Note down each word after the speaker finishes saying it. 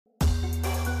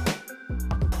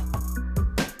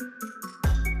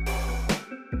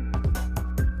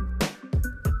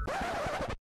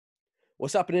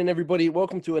What's happening, everybody?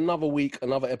 Welcome to another week,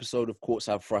 another episode of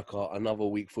Courtside Fracas, another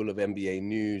week full of NBA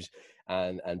news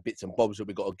and bits and bobs that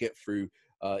we got to get through.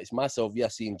 It's myself,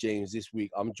 Yassine James. This week,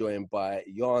 I'm joined by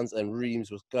Yarns and Reams.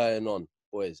 What's going on,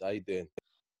 boys? How you doing?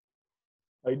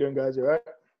 How you doing, guys? You all right?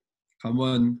 Come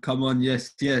on,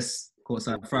 yes.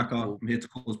 Courtside Fracas. I'm here to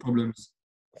cause problems.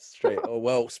 Straight. Oh,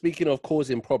 well, speaking of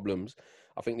causing problems,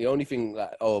 I think the only thing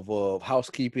of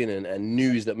housekeeping and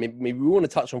news that maybe we want to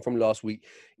touch on from last week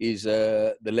is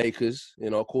the Lakers,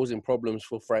 causing problems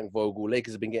for Frank Vogel.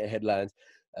 Lakers have been getting headlines,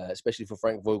 especially for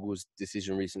Frank Vogel's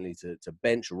decision recently to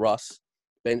bench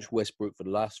Westbrook for the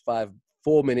last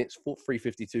 4 minutes,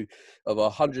 3:52 of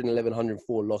 111-104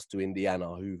 loss to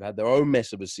Indiana, who've had their own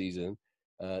mess of a season,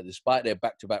 despite their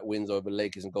back-to-back wins over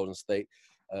Lakers and Golden State.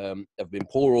 Have been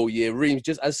poor all year. Reams,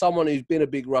 just as someone who's been a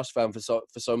big Russ fan for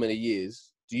so many years,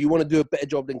 do you want to do a better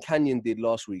job than Canyon did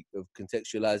last week of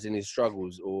contextualizing his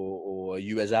struggles, or are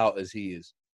you as out as he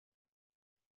is?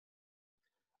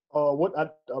 What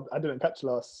I didn't catch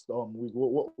last week.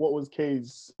 What was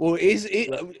K's? Well,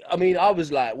 I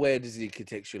was like, where does he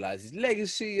contextualize his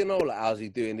legacy? How's he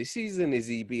doing this season? Is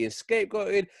he being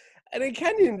scapegoated? And then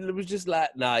Canyon was just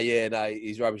like,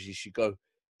 he's rubbish. He should go.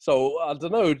 So I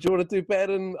don't know. Do you want to do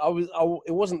better than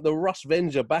it wasn't the Russ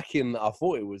Venger backing that I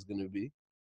thought it was going to be.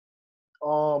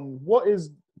 What is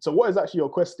actually your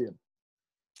question?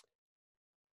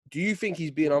 Do you think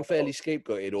he's being unfairly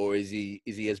scapegoated, or is he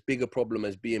as big a problem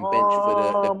as being benched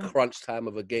for the crunch time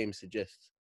of a game suggests?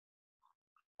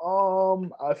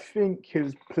 I think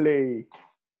his play.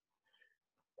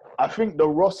 I think the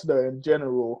roster in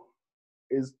general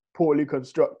is poorly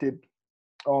constructed.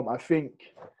 I think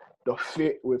the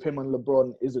fit with him and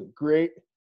LeBron isn't great,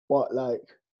 but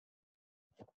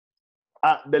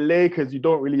at the Lakers, you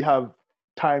don't really have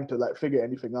time to figure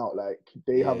anything out.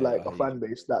 They have a fan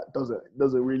base that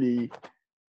doesn't really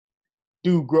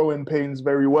do growing pains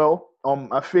very well.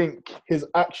 I think his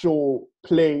actual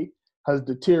play has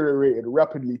deteriorated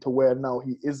rapidly to where now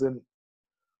he isn't.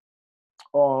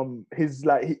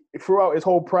 Throughout his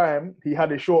whole prime, he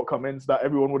had his shortcomings that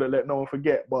everyone wouldn't let no one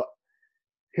forget, but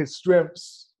his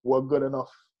strengths were good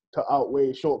enough to outweigh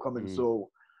his shortcomings.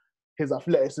 So his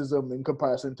athleticism in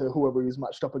comparison to whoever he's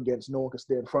matched up against, no one could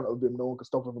stay in front of him, no one could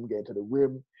stop him from getting to the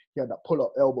rim. He had that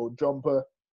pull-up elbow jumper.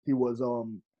 He was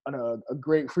a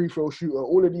great free throw shooter.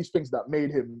 All of these things that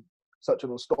made him such an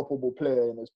unstoppable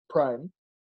player in his prime.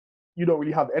 You don't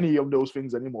really have any of those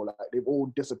things anymore. They've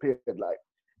all disappeared.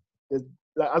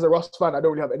 As a Russ fan, I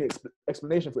don't really have any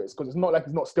explanation for it, because it's not like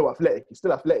he's not still athletic. He's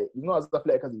still athletic. He's not as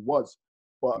athletic as he was.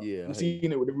 But you've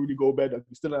seen it with the Rudy Gobert.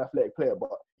 He's still an athletic player, but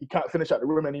he can't finish at the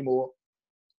rim anymore.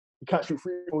 He can't shoot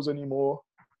free throws anymore.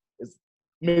 His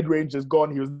mid-range is gone.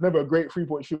 He was never a great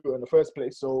three-point shooter in the first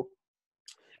place. So,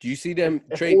 do you see them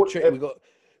trade?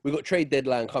 We got trade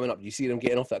deadline coming up. Do you see them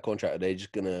getting off that contract? Or are they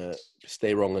just gonna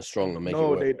stay wrong and strong and make it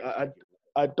work? No,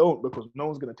 I don't, because no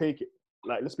one's gonna take it.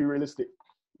 Let's be realistic.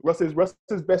 Russ's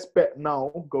best bet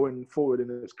now going forward in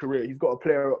his career. He's got a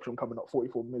player option coming up,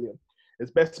 $44 million. His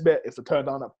best bet is to turn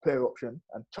down that player option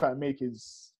and try and make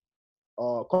his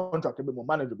contract a bit more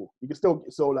manageable. You can still,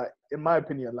 in my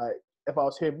opinion, if I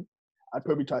was him, I'd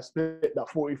probably try to split that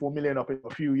 $44 million up in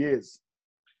a few years.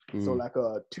 So a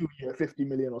 2-year, $50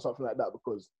 million or something like that,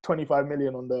 because $25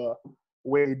 million on the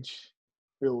wage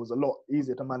feels a lot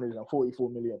easier to manage than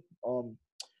 $44 million.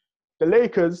 The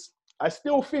Lakers, I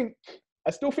still think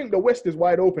the West is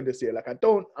wide open this year. I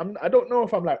don't know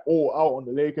if I'm all out on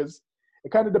the Lakers. It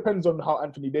kind of depends on how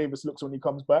Anthony Davis looks when he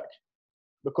comes back,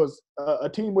 because a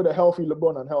team with a healthy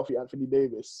LeBron and healthy Anthony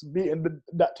Davis, beating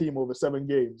that team over 7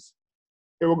 games,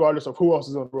 irregardless of who else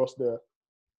is on the roster,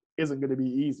 isn't going to be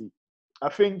easy. I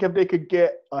think if they could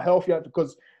get a healthy,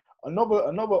 because another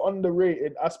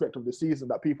underrated aspect of the season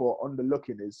that people are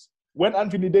underlooking is when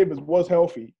Anthony Davis was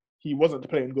healthy, he wasn't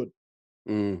playing good.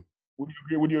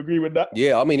 Would you agree with that?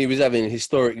 Yeah, I mean, he was having a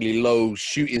historically low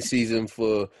shooting season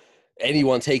for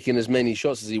anyone taking as many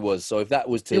shots as he was. So if that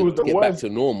was to get back to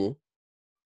normal.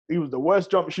 He was the worst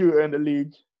jump shooter in the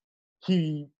league.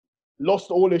 He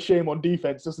lost all his shame on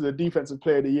defense. This is a defensive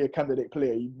player of the year candidate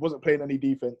player. He wasn't playing any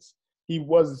defense. He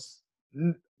was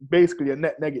basically a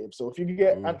net negative. So if you could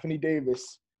get Anthony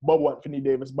Davis, bubble Anthony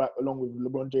Davis back along with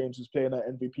LeBron James, who's playing at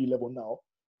MVP level now,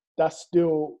 that's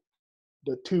still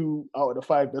the 2 out of the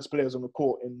 5 best players on the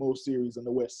court in most series in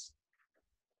the West.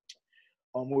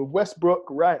 With Westbrook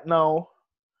right now,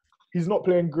 he's not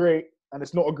playing great, and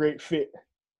it's not a great fit.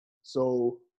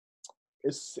 So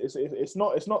it's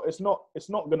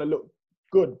not gonna look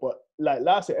good. But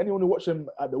last year, anyone who watched him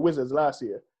at the Wizards last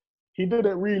year, he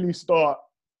didn't really start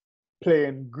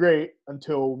playing great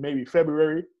until maybe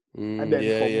February. And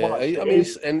then from March I to mean,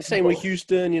 April, and you same with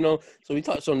Houston, So we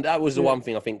touched on that was the yeah, one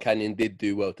thing I think Canyon did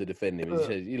do well to defend him. He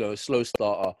said, a slow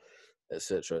starter,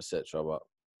 etc., etc. But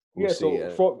we'll yeah. see.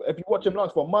 So if you watch him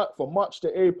last from March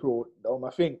to April, I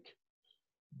think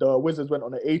the Wizards went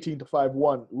on an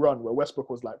 18-5-1 run where Westbrook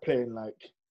was like playing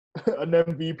like an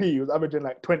MVP. He was averaging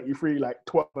like 23, like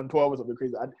 12 and 12 or something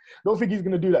crazy. I don't think he's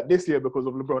gonna do that this year because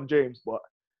of LeBron James, but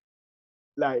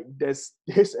like there's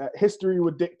history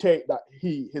would dictate that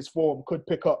his form could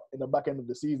pick up in the back end of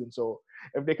the season. So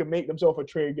if they can make themselves a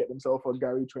trade, get themselves a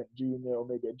Gary Trent Jr. or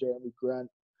maybe a Jeremy Grant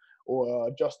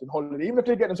or Justin Holiday, even if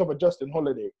they get themselves a Justin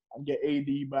Holiday and get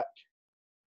AD back,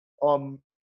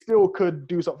 still could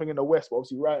do something in the West. But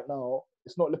obviously right now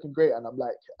it's not looking great. And I'm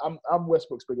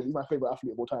Westbrook's biggest. He's my favorite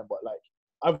athlete of all time. But like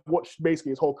I've watched basically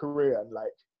his whole career, and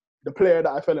like the player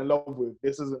that I fell in love with,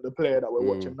 this isn't the player that we're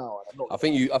watching now. And I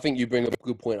think you bring a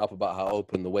good point up about how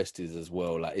open the West is as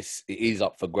well. Like it is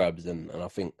up for grabs, and I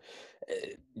think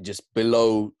just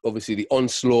below, obviously the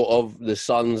onslaught of the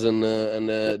Suns and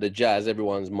the Jazz,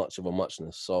 everyone's much of a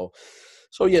muchness. So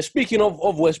yeah. Speaking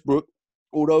of Westbrook,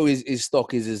 although his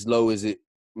stock is as low as it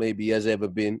maybe has ever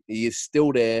been, he is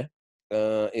still there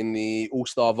in the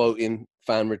All-Star voting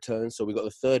fan return. So we got the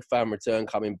third fan return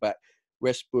coming back.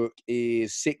 Westbrook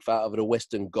is sixth out of the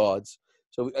Western guards.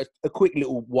 So a quick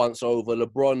little once over.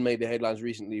 LeBron made the headlines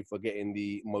recently for getting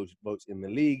the most votes in the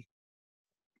league.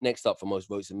 Next up for most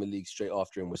votes in the league straight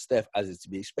after him was Steph, as is to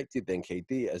be expected. Then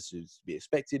KD, as is to be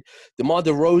expected. DeMar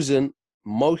DeRozan,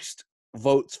 most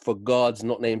votes for guards,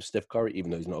 not named Steph Curry,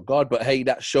 even though he's not a guard. But hey,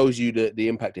 that shows you the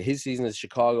impact of his season as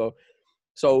Chicago.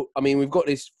 So, I mean, we've got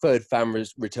this third fan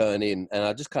return in, and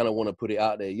I just kind of want to put it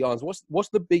out there. Jans, what's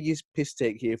the biggest piss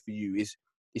take here for you? Is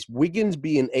Wiggins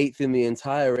being eighth in the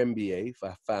entire NBA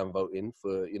for fan voting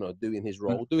for, doing his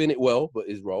role, doing it well, but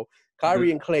his role.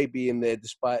 Kyrie and Clay being there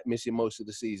despite missing most of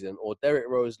the season, or Derrick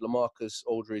Rose, LaMarcus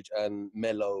Aldridge, and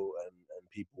Melo and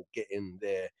people getting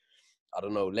their, I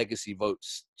don't know, legacy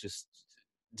votes just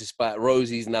despite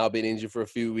Rosie's now been injured for a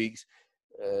few weeks.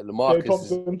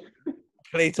 LaMarcus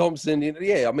Klay Thompson,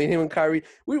 yeah, I mean, him and Kyrie,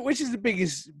 which is the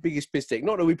biggest piss take?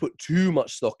 Not that we put too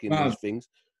much stock in these things.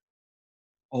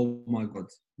 Oh my God,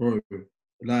 bro.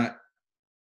 Like,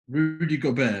 Rudy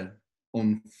Gobert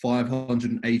on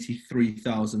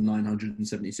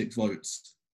 583,976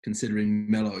 votes, considering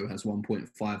Melo has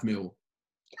 1.5 mil.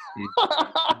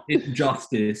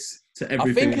 Injustice to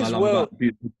everything I love about the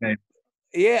beautiful game.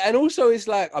 Yeah, and also it's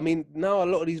like, I mean, now a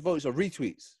lot of these votes are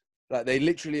retweets. Like, they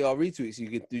literally are retweets. You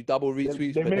can do double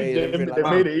retweets per day and everything like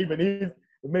that.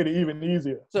 They made it even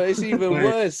easier. So it's even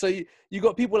worse. So you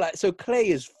got people like, so Clay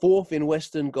is fourth in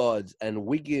Western guards and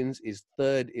Wiggins is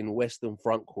third in Western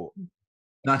front court.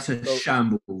 That's a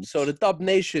shambles. So the Dub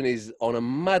Nation is on a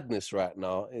madness right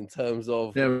now in terms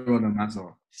of they're on a madness,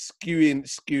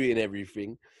 skewing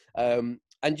everything. And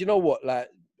you know what? Like,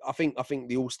 I think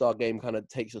the All-Star game kind of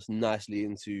takes us nicely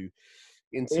into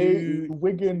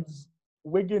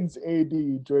Wiggins, AD,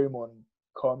 Draymond,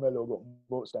 Carmelo got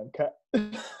votes than Cat.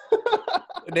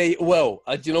 Do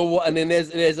you know what? And then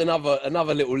there's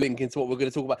another little link into what we're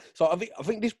going to talk about. So I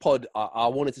think this pod, I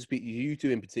wanted to speak to you two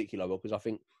in particular because I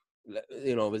think,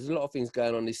 there's a lot of things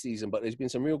going on this season, but there's been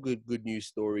some real good news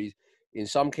stories. In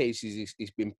some cases,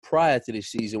 it's been prior to this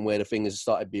season where the thing has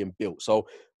started being built. So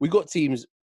we got teams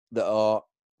that are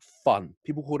fun.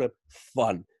 People call them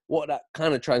fun. What that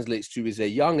kind of translates to is they're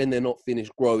young and they're not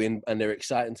finished growing and they're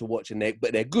exciting to watch,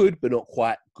 but they're good, but not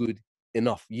quite good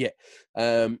enough yet.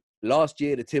 Last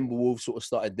year, the Timberwolves sort of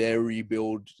started their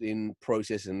rebuild in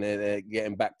process, and they're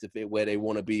getting back to where they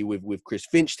want to be with Chris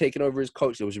Finch taking over as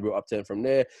coach. There was a real upturn from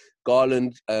there.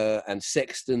 Garland and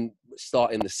Sexton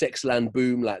starting the Sexland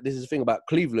boom. Like, this is the thing about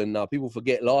Cleveland now. People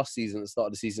forget last season, at the start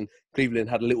of the season, Cleveland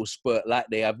had a little spurt like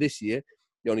they have this year.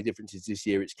 The only difference is this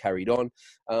year it's carried on.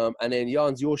 And then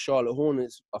Jans, your Charlotte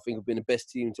Hornets, I think, have been the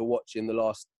best team to watch for the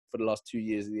last 2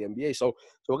 years of the NBA. So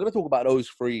we're going to talk about those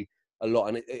three a lot,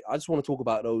 and I just want to talk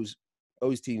about those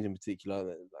teams in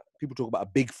particular. People talk about a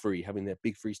big three, having their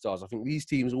big three stars. I think these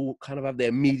teams all kind of have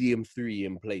their medium three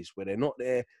in place, where they're not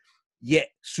there yet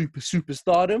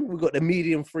superstardom. We've got the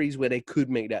medium threes where they could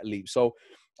make that leap. So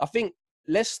I think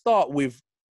let's start with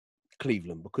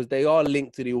Cleveland, because they are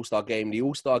linked to the All-Star game. The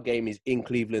All-Star game is in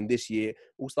Cleveland this year.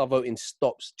 All-Star voting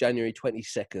stops January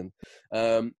 22nd.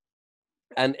 And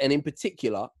in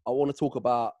particular, I want to talk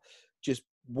about just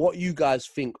what you guys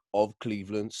think of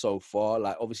Cleveland so far.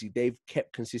 Like, obviously, they've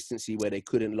kept consistency where they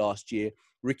couldn't last year.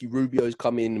 Ricky Rubio's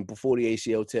come in before the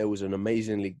ACL tear, was an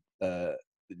amazingly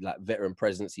veteran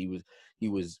presence. He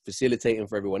was facilitating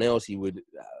for everyone else. He would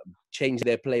change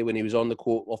their play when he was on the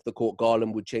court, off the court.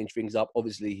 Garland would change things up.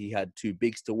 Obviously, he had two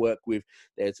bigs to work with.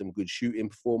 They had some good shooting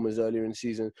performers earlier in the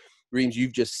season. Reams,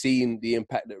 you've just seen the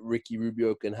impact that Ricky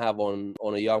Rubio can have on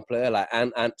a young player. Like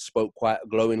Ant spoke quite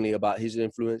glowingly about his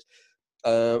influence.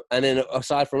 And then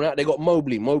aside from that, they got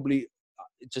Mobley. Mobley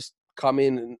just come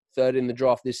in third in the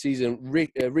draft this season.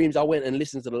 Reams, I went and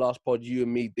listened to the last pod you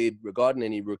and me did regarding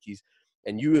any rookies,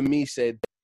 and you and me said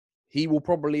he will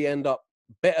probably end up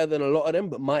better than a lot of them,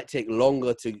 but might take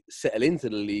longer to settle into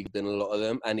the league than a lot of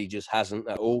them, and he just hasn't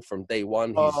at all from day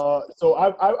one. So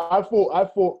I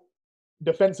thought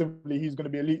defensively he's going to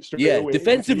be elite straight away.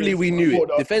 Defensively we knew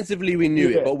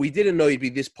it, but we didn't know he'd be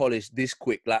this polished, this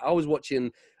quick. Like I was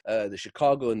watching the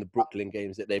Chicago and the Brooklyn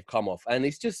games that they've come off, and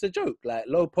it's just a joke. Like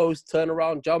low post,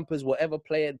 turnaround, jumpers, whatever,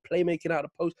 playmaking out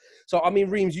of post. So I mean,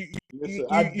 Reams, you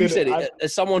said it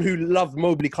as someone who loved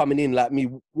Mobley coming in like me.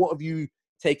 What have you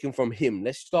taken from him?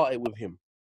 Let's start it with him.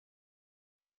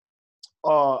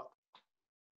 I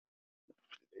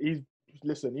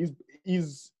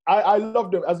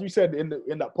loved him, as you said in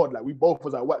that pod. Like we both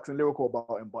was like waxing lyrical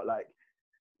about him, but like,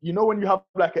 you know, when you have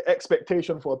like an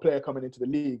expectation for a player coming into the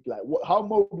league, like how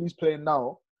Mobley's playing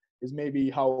now is maybe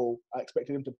how I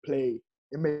expected him to play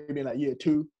in maybe in like year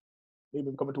 2, maybe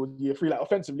coming towards year 3. Like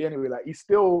offensively, anyway, like he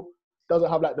still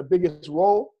doesn't have like the biggest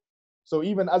role. So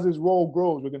even as his role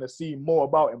grows, we're gonna see more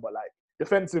about him. But like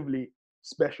defensively,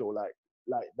 special. Like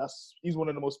he's one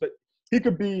of the most. He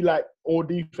could be like all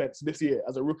defense this year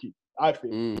as a rookie, I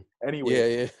think. Anyway.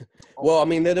 Yeah. Well, I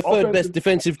mean, they're the third best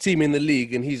defensive team in the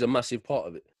league, and he's a massive part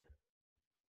of it.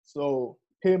 So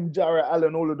him, Jarrett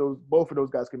Allen, both of those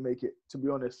guys can make it, to be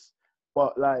honest.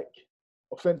 But like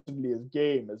offensively, his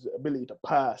game, his ability to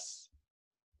pass,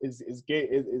 his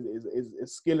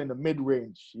skill in the mid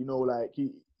range. You know, like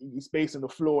he's spacing the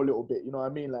floor a little bit. You know what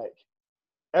I mean? Like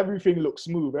everything looks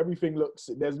smooth. Everything looks.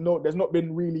 There's not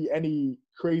been really any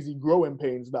crazy growing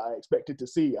pains that I expected to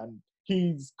see, and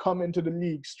he's come into the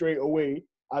league straight away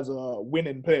as a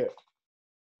winning player,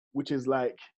 which is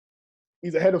like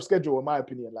he's ahead of schedule in my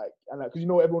opinion. Like because you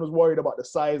know everyone was worried about the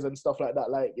size and stuff like that.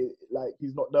 Like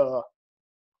he's not the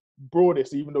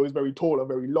broadest, even though he's very tall and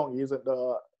very long. He isn't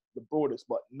the broadest,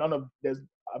 but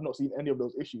I've not seen any of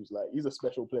those issues. Like he's a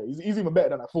special player. He's even better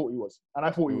than I thought he was, and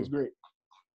I thought he was great.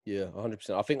 Yeah,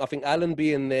 100%. I think Allen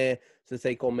being there to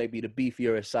take on maybe the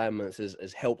beefier assignments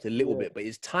has helped a little bit, but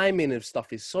his timing of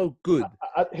stuff is so good.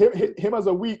 Him as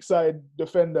a weak side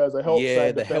defender, as a help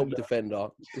side defender. Help defender.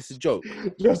 It's a joke.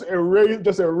 just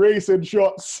erasing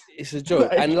shots. It's a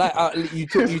joke. And like you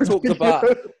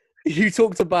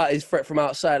talked about his threat from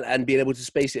outside and being able to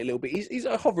space it a little bit. He's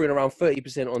hovering around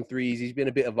 30% on threes. He's been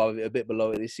a bit above it, a bit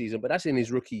below it this season, but that's in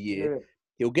his rookie year. Yeah.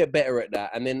 He'll get better at that.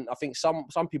 And then I think some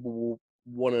people will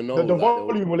want to know the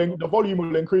volume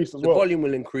will increase as well. The volume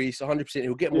will increase 100%.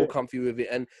 He'll get more comfy with it,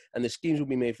 and the schemes will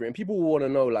be made for it. And people will want to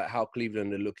know like how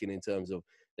Cleveland are looking in terms of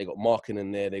they got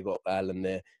Markkanen there, they got Allen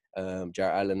there,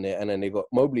 Jarrett Allen there, and then they got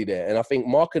Mobley there. And I think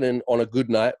Markkanen on a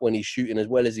good night when he's shooting as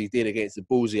well as he did against the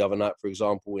Bulls the other night, for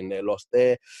example, in their loss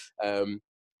there, and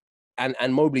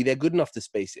Mobley, they're good enough to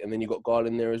space it. And then you got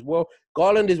Garland there as well.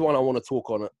 Garland is one I want to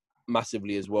talk on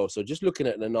massively as well. So just looking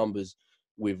at the numbers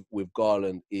with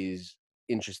Garland is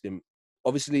interesting.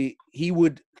 Obviously, he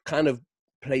would kind of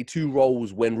play two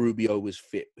roles when Rubio was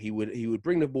fit. He would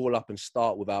bring the ball up and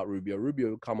start without Rubio. Rubio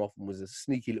would come off and was a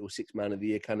sneaky little 6 man of the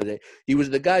year candidate. He was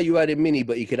the guy you had in mini,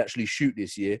 but he could actually shoot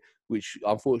this year, which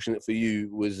unfortunate for you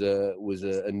was a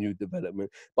new development.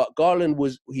 But Garland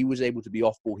was able to be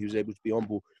off ball. He was able to be on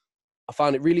ball. I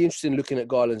found it really interesting looking at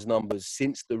Garland's numbers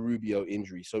since the Rubio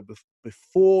injury. So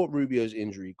before Rubio's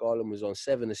injury, Garland was on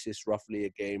 7 assists roughly a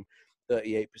game,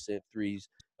 38% threes,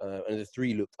 and the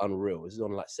 3 looked unreal. This is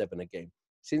on like 7 a game.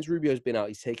 Since Rubio's been out,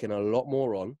 he's taken a lot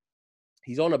more on.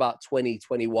 He's on about 20,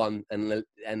 21, and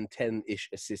 10-ish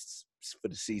assists for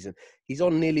the season. He's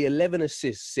on nearly 11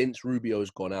 assists since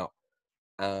Rubio's gone out.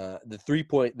 The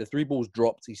 3 balls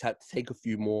dropped. He's had to take a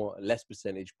few more, less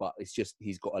percentage, but it's just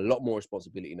he's got a lot more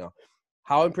responsibility now.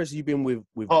 How impressed have you been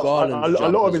with Garland's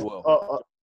jump as well?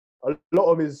 A lot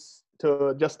of his, to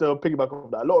piggyback off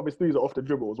that, a lot of his threes are off the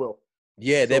dribble as well.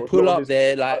 Yeah, they're pull up,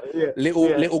 they're like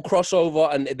little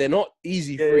crossover, and they're not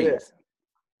easy threes. Yeah.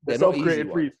 They're not easy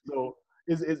threes. So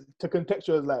is to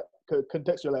contextualize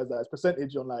that, it's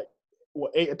percentage on like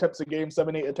 8 attempts a game,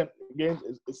 7-8 attempts a game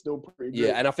is still pretty good.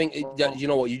 Yeah, and I think you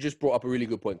know what, you just brought up a really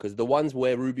good point, because the ones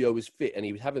where Rubio was fit and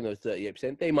he was having those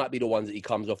 38%, they might be the ones that he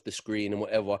comes off the screen and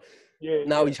whatever.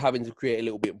 Now he's having to create a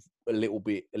little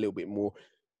bit more.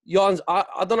 Jans, I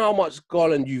don't know how much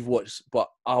Garland you've watched, but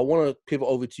I want to pivot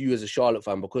over to you as a Charlotte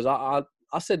fan, because I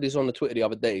said this on the Twitter the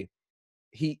other day.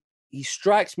 he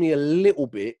strikes me a little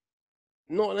bit,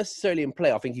 not necessarily in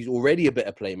play. I think he's already a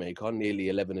better playmaker, nearly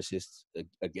 11 assists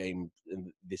a game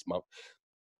this month.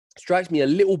 Strikes me a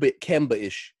little bit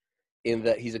Kemba-ish in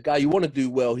that he's a guy you want to do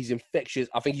well. He's infectious.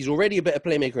 I think he's already a better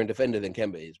playmaker and defender than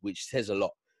Kemba is, which says a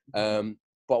lot.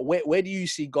 But where do you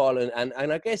see Garland? And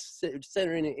I guess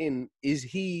centering it in, is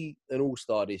he an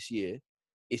all-star this year?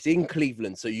 It's in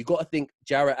Cleveland, so you got to think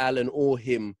Jarrett Allen or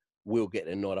him will get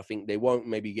a nod. I think they won't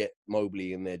maybe get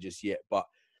Mobley in there just yet, but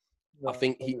I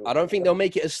don't think they'll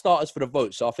make it as starters for the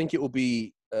vote. So I think it will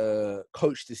be a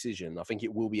coach decision. I think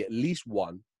it will be at least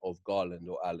one of Garland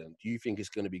or Allen. Do you think it's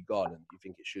going to be Garland? Do you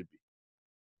think it should be?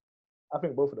 I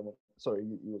think both of them. Sorry,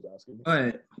 you was asking me. All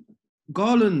right.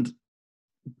 Garland,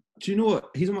 do you know what?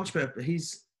 He's much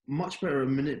better at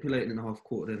manipulating in the half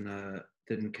court than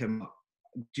Kemba.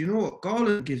 Do you know what?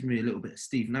 Garland gives me a little bit of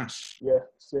Steve Nash. Yeah,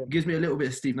 same. Gives me a little bit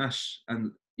of Steve Nash, and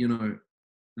you know,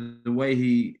 the way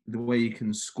he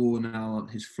can score now,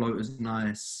 his floater's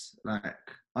nice. Like,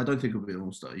 I don't think he'll be an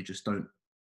all-star.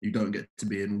 You don't get to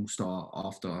be an all-star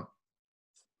after,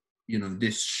 you know,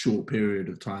 this short period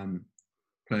of time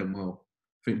playing well.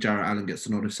 I think Jarrett Allen gets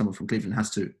to nod if someone from Cleveland has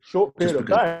to. Short period of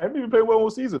time. I haven't even played well all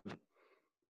season.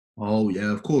 Oh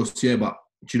yeah, of course, yeah. But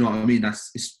do you know what I mean?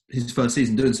 That's his first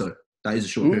season doing so. That is a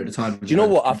short period of time. Do you know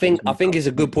what? I think it's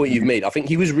a good point you've made. I think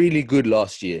he was really good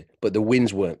last year, but the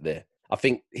wins weren't there. I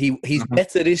think he's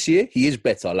better this year. He is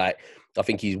better. Like, I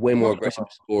think he's way more aggressive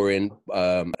scoring,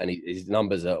 and his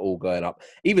numbers are all going up.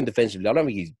 Even defensively, I don't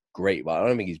think he's great, but I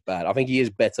don't think he's bad. I think he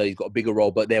is better. He's got a bigger role,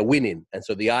 but they're winning, and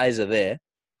so the eyes are there.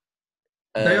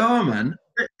 They are, man.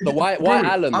 But why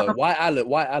Allen though? Why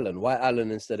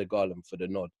Allen instead of Garland for the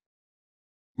nod?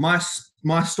 My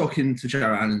stock into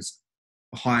Jarrett Allen's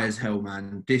high as hell,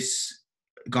 man. This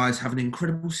guy's having an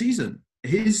incredible season.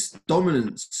 His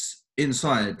dominance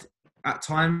inside at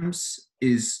times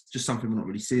is just something we're not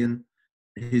really seeing.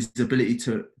 His ability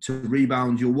to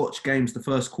rebound. You'll watch games the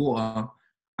first quarter,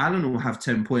 Allen will have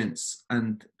 10 points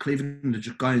and Cleveland are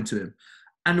just going to him.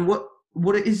 And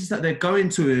what it is that they're going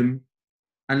to him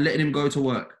and letting him go to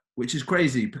work, which is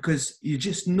crazy because you're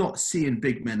just not seeing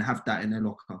big men have that in their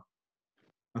locker.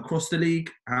 Across the league,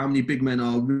 how many big men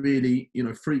are really, you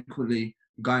know, frequently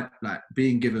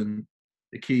being given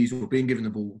the keys or being given the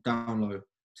ball down low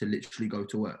to literally go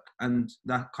to work? And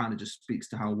that kind of just speaks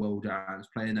to how well Jarrett's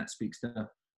playing. That speaks to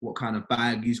what kind of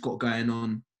bag he's got going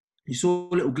on. You saw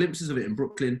little glimpses of it in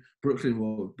Brooklyn.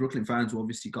 Brooklyn fans were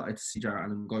obviously gutted to see Jarrett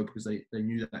Allen go because they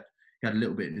knew that he had a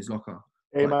little bit in his locker.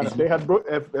 Hey man,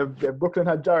 if Brooklyn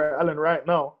had Jarrett Allen right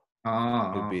now,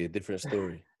 it would be a different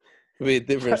story. It would be a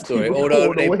different story.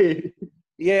 Although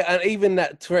yeah, and even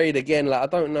that trade again, like I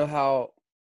don't know how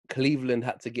Cleveland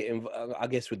had to get in. I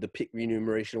guess with the pick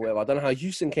remuneration or whatever. I don't know how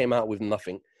Houston came out with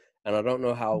nothing, and I don't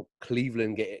know how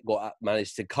Cleveland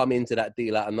managed to come into that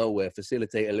deal out of nowhere,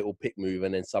 facilitate a little pick move,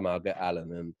 and then somehow get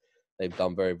Allen. And they've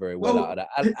done very, very well out of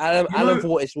that. Allen, for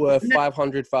what it's worth,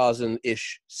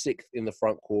 500,000-ish, sixth in the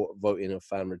front court voting of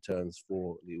fan returns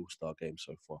for the All-Star game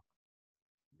so far.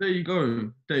 There you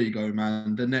go,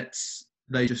 man. The Nets,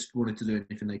 they just wanted to do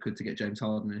anything they could to get James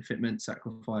Harden. And if it meant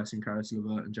sacrificing Caris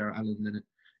LeVert and Jarrett Allen, then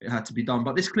it had to be done.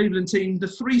 But this Cleveland team, the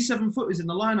 3 7-footers in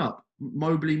the lineup,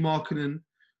 Mobley, Markkanen,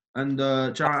 and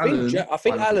Jarrett Allen. I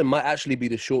think Allen might actually be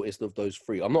the shortest of those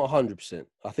three. I'm not 100%.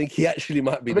 I think he actually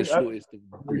might be the shortest of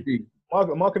the three.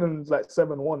 Markkanen's like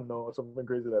 7'1" though, or something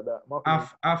crazy like that.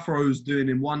 Afro's doing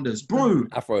him wonders. Bro,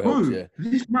 Afro helps, yeah.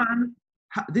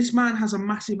 This man has a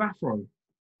massive afro.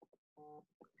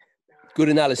 Good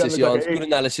analysis, Jans. Good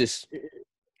analysis.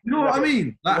 You know what I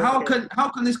mean? Like, how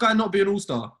can this guy not be an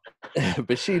all-star?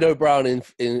 Bushido Brown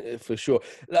in for sure.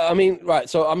 I mean, right.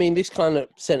 So I mean, this kind of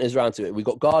centers around to it. We've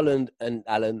got Garland and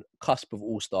Allen, cusp of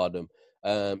all-stardom.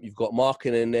 You've got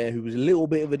Markkanen in there, who was a little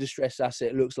bit of a distressed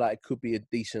asset. Looks like it could be a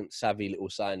decent, savvy little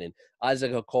signing.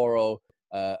 Isaac Okoro,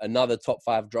 another top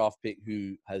 5 draft pick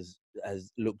who has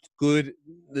looked good.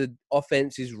 The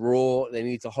offense is raw. They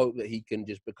need to hope that he can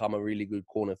just become a really good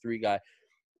corner 3 guy.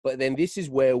 But then this is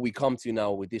where we come to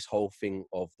now with this whole thing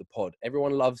of the pod.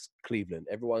 Everyone loves Cleveland.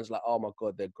 Everyone's like, oh my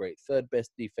God, they're great. 3rd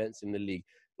best defense in the league.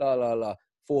 La, la, la.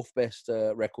 4th best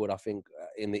record, I think,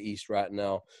 in the East right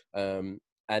now. And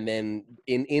then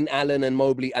in Allen and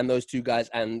Mobley and those 2 guys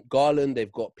and Garland,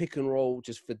 they've got pick and roll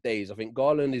just for days. I think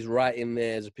Garland is right in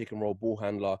there as a pick and roll ball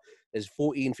handler. There's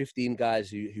 14, 15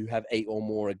 guys who have 8 or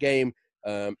more a game.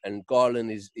 And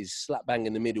Garland is slap bang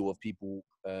in the middle of people.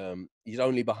 He's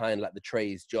only behind like the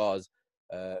Trays, Jars,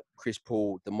 Chris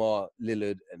Paul, DeMar,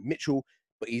 Lillard, and Mitchell.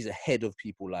 But he's ahead of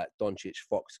people like Doncic,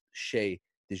 Fox, Shea,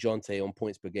 DeJounte on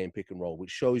points per game pick and roll, which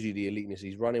shows you the eliteness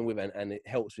he's running with. And it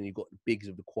helps when you've got the bigs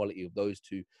of the quality of those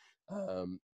 2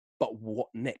 But what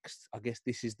next? I guess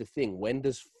this is the thing. When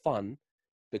does fun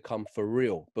become for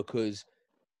real? Because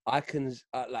I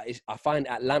find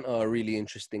Atlanta a really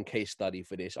interesting case study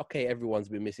for this. Okay, everyone's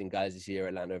been missing guys this year.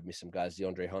 Atlanta have missed some guys.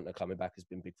 DeAndre Hunter coming back has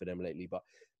been big for them lately. But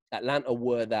Atlanta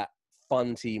were that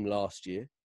fun team last year.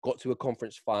 Got to a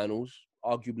conference finals.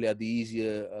 Arguably had the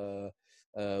easier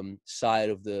side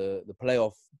of the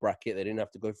playoff bracket. They didn't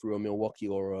have to go through a Milwaukee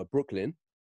or a Brooklyn.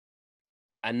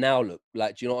 And now look,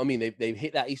 like, do you know what I mean? They've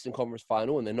hit that Eastern Conference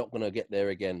final and they're not going to get there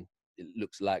again. It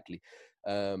looks likely.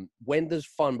 When does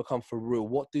fun become for real?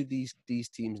 What do these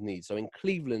teams need? So in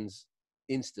Cleveland's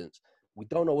instance, we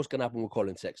don't know what's going to happen with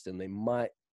Colin Sexton. They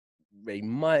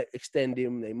might extend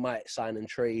him. They might sign and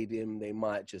trade him. They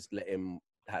might just let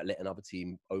another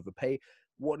team overpay.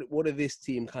 What do this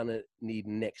team kind of need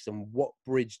next? And what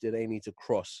bridge do they need to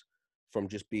cross from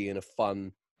just being a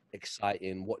fun,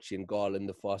 exciting, watching Garland,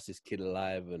 the fastest kid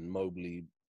alive, and Mobley,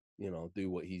 do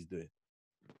what he's doing?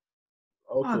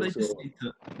 Okay, they just need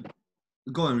to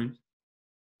go on, Reed.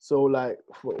 So, like,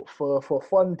 for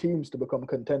fun teams to become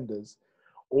contenders,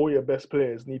 all your best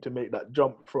players need to make that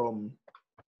jump from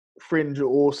fringe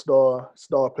all-star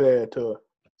star player to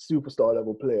superstar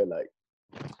level player,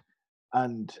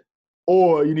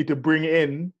 or you need to bring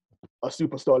in a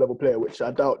superstar level player, which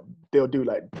I doubt they'll do.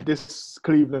 Like, this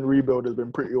Cleveland rebuild has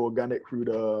been pretty organic through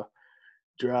the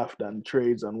draft and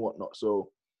trades and whatnot. So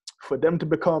for them to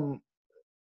become,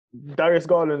 Darius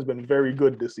Garland's been very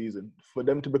good this season. For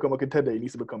them to become a contender, he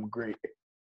needs to become great.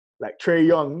 Like, Trae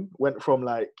Young went from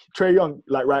right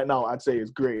now, I'd say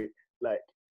is great. Like,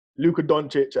 Luka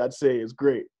Doncic, I'd say is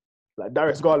great. Like,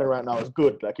 Darius Garland right now is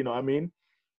good. Like, you know what I mean?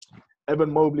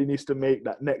 Evan Mobley needs to make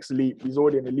that next leap. He's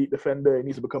already an elite defender. He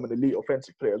needs to become an elite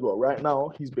offensive player as well. Right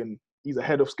now, he's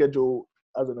ahead of schedule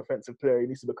as an offensive player. He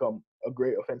needs to become a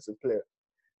great offensive player.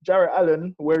 Jarrett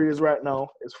Allen, where he is right now,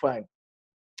 is fine.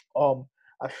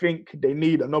 I think they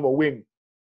need another wing.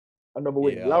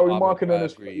 Yeah,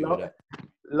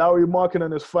 Lauri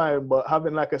Markkanen is fine, but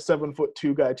having like a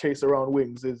 7'2" guy chase around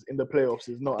wings in the playoffs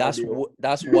is not ideal.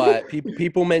 That's why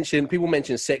people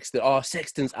mention Sexton. Oh,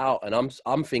 Sexton's out, and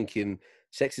I'm thinking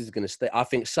Sexton's going to stay. I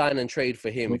think sign and trade for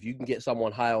him. If you can get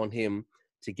someone high on him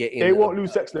to get in, they won't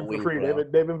lose Sexton for free.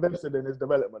 They've invested in his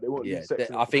development. They won't lose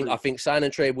Sexton. I think sign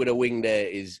and trade with a wing there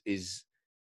is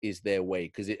their way,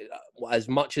 because as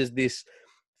much as this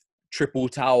triple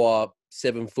tower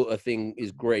 7-footer thing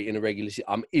is great in a regular season,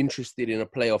 I'm interested in a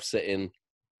playoff setting,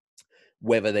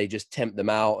 whether they just tempt them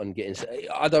out and get in.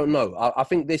 I don't know. I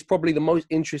think this probably the most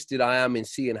interested I am in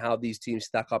seeing how these teams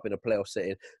stack up in a playoff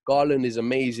setting. Garland is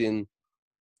amazing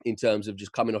in terms of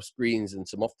just coming off screens and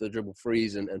some off the dribble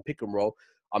threes and pick and roll.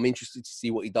 I'm interested to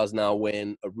see what he does now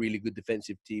when a really good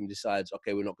defensive team decides,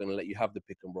 okay, we're not going to let you have the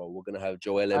pick and roll. We're going to have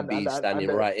Joel Embiid standing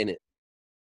right in it.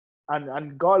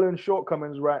 And Garland's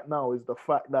shortcomings right now is the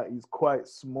fact that he's quite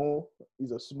small.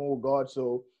 He's a small guard,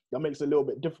 so that makes it a little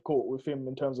bit difficult with him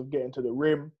in terms of getting to the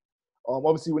rim.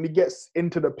 Obviously, when he gets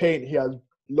into the paint, he has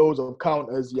loads of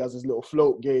counters. He has his little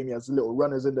float game. He has little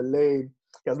runners in the lane.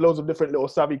 He has loads of different little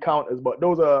savvy counters, but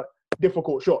those are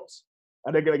difficult shots,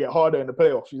 and they're going to get harder in the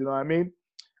playoffs, you know what I mean?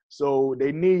 So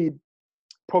they need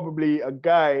probably a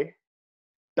guy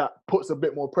that puts a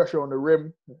bit more pressure on the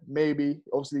rim, maybe.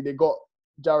 Obviously, they got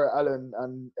Jarrett Allen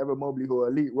and Evan Mobley, who are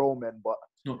elite role men, but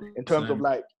in terms of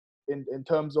in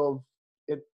terms of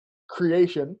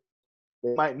creation,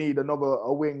 they might need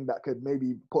a wing that could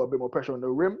maybe put a bit more pressure on the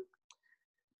rim.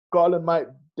 Garland might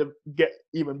get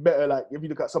even better. Like, if you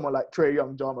look at someone like Trae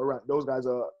Young, Ja Morant, those guys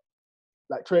are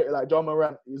like Ja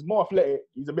Morant. He's more athletic.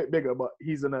 He's a bit bigger, but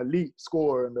he's an elite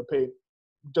scorer in the paint.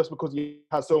 Just because he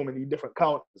has so many different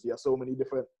counters, he has so many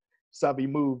different savvy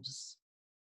moves.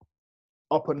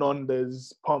 Up and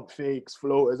unders, pump fakes,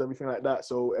 floaters, everything like that.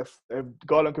 So if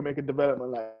Garland can make a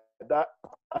development like that,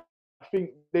 I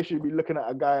think they should be looking at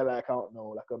a guy like, I don't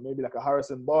know, maybe like a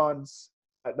Harrison Barnes,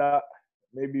 like that.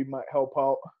 Maybe might help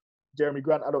out. Jeremy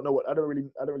Grant, I don't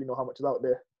really know how much is out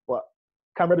there, but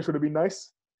Cam Reddish would have been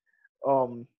nice.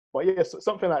 But yeah, so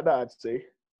something like that, I'd say.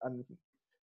 And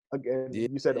again,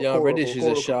 you said Reddish is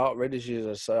a shout. Reddish is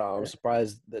a shout.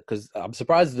 I'm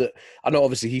surprised that I know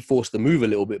obviously he forced the move a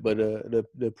little bit, but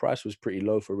the price was pretty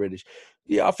low for Reddish.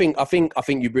 Yeah, I think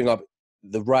you bring up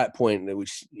the right point,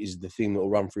 which is the thing that will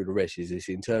run through the rest, is this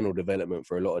internal development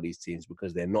for a lot of these teams,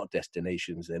 because they're not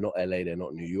destinations, they're not LA, they're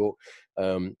not New York.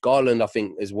 Garland, I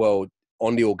think as well,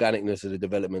 on the organicness of the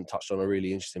development, touched on a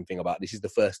really interesting thing about this is the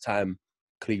first time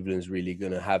Cleveland's really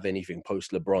going to have anything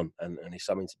post LeBron, and it's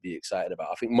something to be excited about.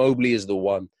 I think Mobley is the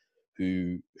one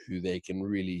who they can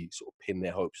really sort of pin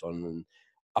their hopes on, and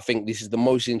I think this is the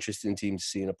most interesting team to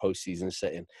see in a postseason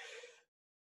setting.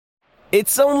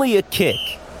 It's only a kick,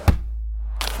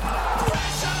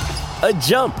 a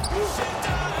jump,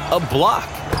 a block.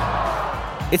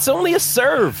 It's only a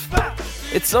serve.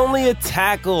 It's only a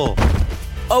tackle,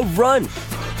 a run.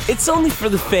 It's only for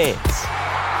the fans.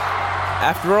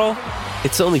 After all,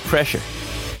 it's only pressure.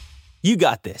 You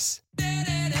got this.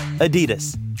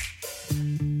 Adidas.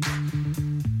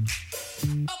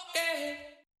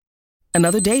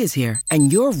 Another day is here,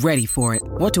 and you're ready for it.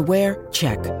 What to wear?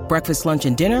 Check. Breakfast, lunch,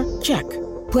 and dinner? Check.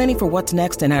 Planning for what's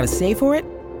next and how to save for it?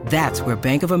 That's where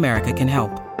Bank of America can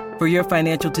help. For your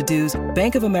financial to-dos,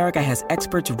 Bank of America has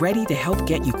experts ready to help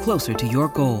get you closer to your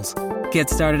goals. Get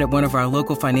started at one of our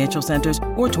local financial centers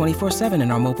or 24/7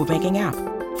 in our mobile banking app.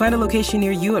 Find a location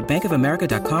near you at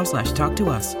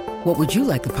bankofamerica.com/talktous. What would you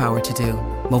like the power to do?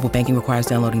 Mobile banking requires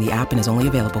downloading the app and is only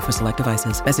available for select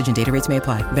devices. Message and data rates may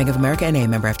apply. Bank of America N.A.,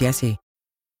 member FDIC.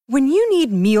 When you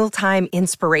need mealtime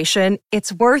inspiration,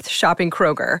 it's worth shopping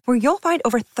Kroger, where you'll find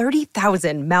over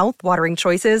 30,000 mouth-watering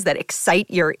choices that excite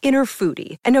your inner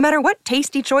foodie. And no matter what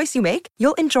tasty choice you make,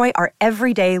 you'll enjoy our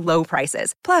everyday low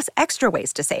prices, plus extra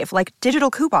ways to save, like digital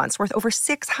coupons worth over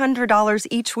 $600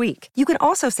 each week. You can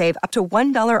also save up to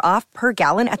 $1 off per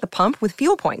gallon at the pump with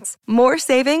fuel points. More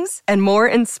savings and more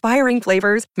inspiring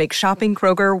flavors make shopping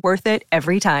Kroger worth it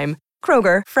every time.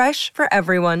 Kroger, fresh for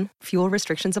everyone. Fuel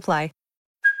restrictions apply.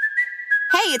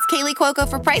 Hey, it's Kaylee Cuoco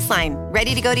for Priceline.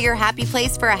 Ready to go to your happy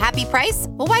place for a happy price?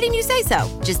 Well, why didn't you say so?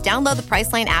 Just download the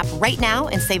Priceline app right now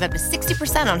and save up to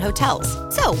 60% on hotels.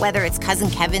 So whether it's Cousin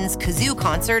Kevin's Kazoo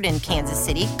Concert in Kansas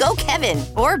City, go Kevin,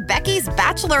 or Becky's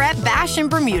Bachelorette Bash in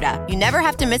Bermuda, you never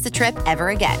have to miss a trip ever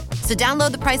again. So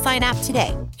download the Priceline app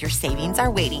today. Your savings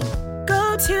are waiting.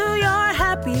 Go to your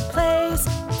happy place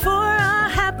for a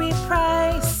happy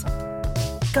price.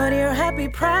 Go to your happy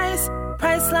price,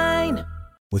 Priceline.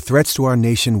 With threats to our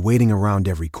nation waiting around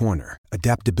every corner,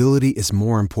 adaptability is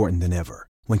more important than ever.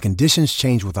 When conditions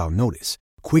change without notice,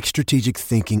 quick strategic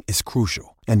thinking is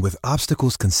crucial. And with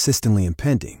obstacles consistently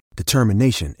impending,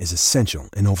 determination is essential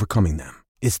in overcoming them.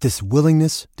 It's this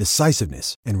willingness,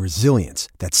 decisiveness, and resilience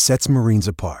that sets Marines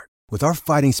apart. With our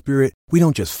fighting spirit, we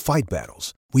don't just fight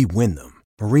battles, we win them.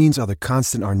 Marines are the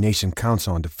constant our nation counts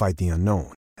on to fight the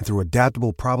unknown. And through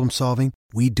adaptable problem solving,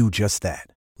 we do just that.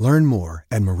 Learn more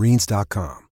at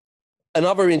marines.com.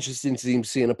 Another interesting team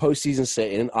seeing a postseason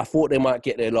setting. I thought they might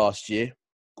get there last year.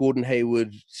 Gordon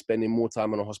Hayward spending more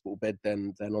time on a hospital bed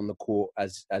than on the court,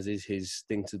 as is his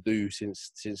thing to do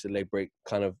since the leg break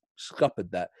kind of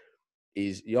scuppered that,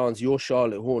 is Jans, your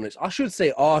Charlotte Hornets. I should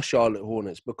say our Charlotte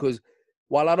Hornets, because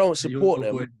while I don't support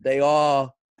them, they are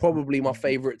probably my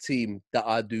favorite team that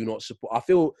I do not support. I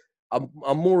feel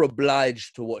I'm more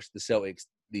obliged to watch the Celtics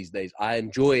these days. I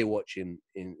enjoy watching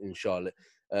in Charlotte.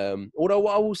 Although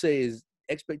what I will say is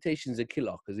expectations are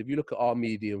killer, because if you look at our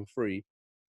medium three,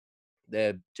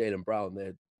 they're Jaylen Brown,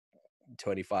 they're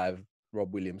 25,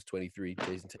 Rob Williams 23,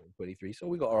 Jason Tatum 23. So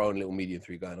we got our own little medium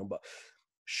three going on. But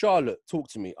Charlotte, talk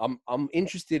to me. I'm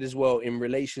interested as well in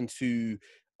relation to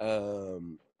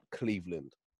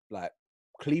Cleveland. Like,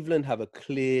 Cleveland have a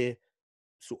clear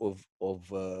sort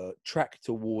of track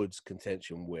towards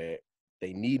contention where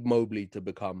they need Mobley to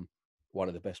become one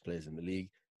of the best players in the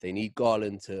league. They need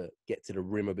Garland to get to the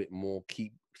rim a bit more,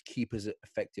 keep as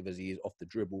effective as he is off the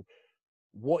dribble.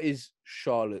 What is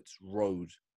Charlotte's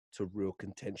road to real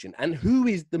contention? And who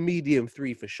is the medium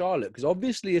three for Charlotte? Because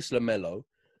obviously it's LaMelo,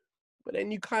 but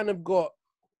then you kind of got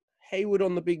Hayward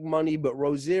on the big money, but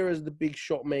Rozier is the big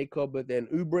shot maker, but then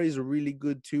Oubre is a really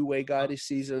good two-way guy this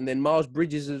season, and then Miles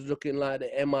Bridges is looking like the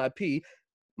MIP.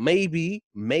 Maybe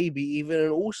even an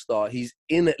all-star. He's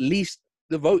in at least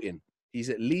the voting. He's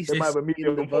at least... They might have a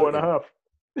medium 4.5.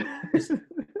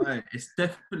 It's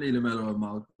definitely LaMelo and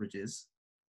Miles Bridges.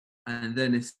 And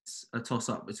then it's a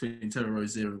toss-up between Terry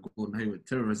Rozier and Gordon Hayward.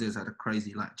 Terry Rozier's had a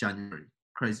crazy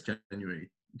January.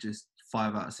 Just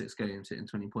 5 out of 6 games hitting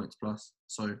 20 points plus.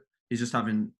 So he's just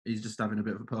having a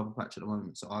bit of a purple patch at the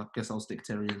moment. So I guess I'll stick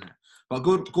Terry in there. But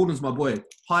Gordon's my boy.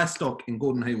 High stock in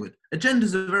Gordon Hayward.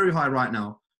 Agendas are very high right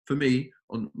now for me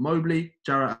on Mobley,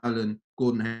 Jarrett Allen,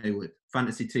 Gordon Hayward.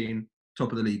 Fantasy team,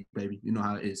 top of the league, baby. You know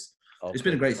how it is. Okay, it's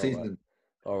been a great season.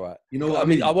 All right. You know what I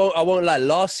mean? I won't lie.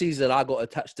 Last season, I got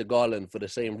attached to Garland for the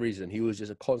same reason. He was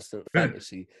just a constant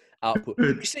fantasy output.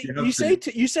 You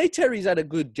say Terry's had a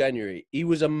good January. He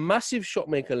was a massive shot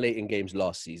maker late in games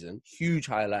last season. Huge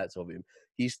highlights of him.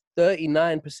 He's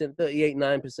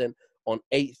 38.9% on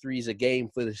 8 threes a game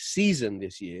for the season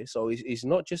this year. So he's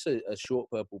not just a short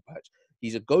purple patch.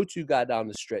 He's a go-to guy down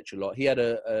the stretch a lot. He had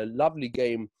a lovely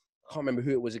game. I can't remember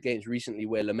who it was against recently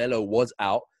where LaMelo was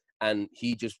out and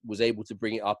he just was able to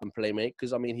bring it up and play make.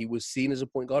 Because, I mean, he was seen as a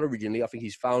point guard originally. I think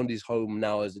he's found his home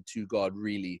now as a two guard,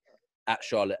 really, at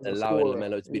Charlotte, allowing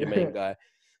LaMelo to be the main guy.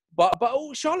 But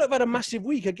Charlotte have had a massive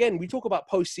week. Again, we talk about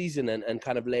postseason and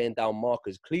kind of laying down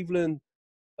markers. Cleveland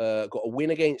got a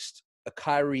win against a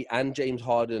Kyrie and James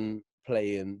Harden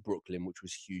play in Brooklyn, which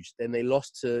was huge. Then they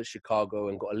lost to Chicago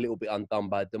and got a little bit undone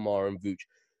by DeMar and Vooch.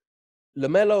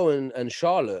 LaMelo and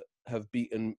Charlotte have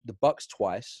beaten the Bucks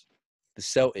twice, the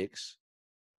Celtics.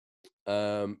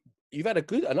 You've had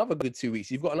another good 2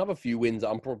 weeks. You've got another few wins that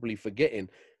I'm probably forgetting.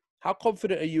 How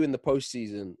confident are you in the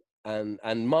postseason?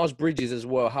 And Miles Bridges as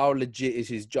well, how legit is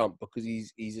his jump? Because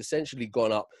he's essentially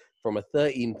gone up from a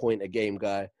 13-point-a-game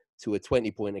guy to a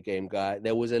 20-point-a-game guy.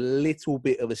 There was a little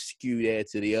bit of a skew there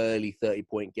to the early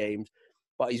 30-point games,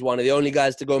 but he's one of the only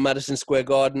guys to go Madison Square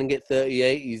Garden and get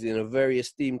 38. He's in a very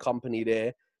esteemed company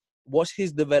there. What's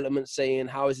his development saying?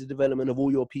 How has the development of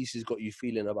all your pieces got you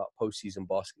feeling about postseason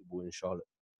basketball in Charlotte?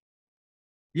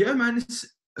 Yeah, man, it's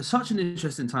such an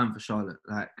interesting time for Charlotte.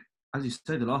 Like, as you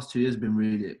say, the last 2 years have been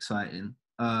really exciting.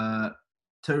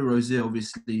 Terry Rozier,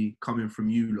 obviously, coming from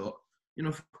you lot. You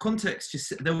know, for context,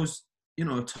 there was, you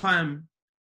know, a time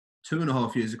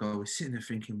 2.5 years ago, we're sitting there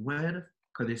thinking, where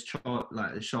the fuck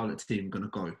are the Charlotte team going to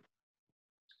go?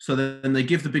 So then they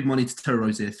give the big money to Terry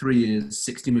Rozier, 3 years,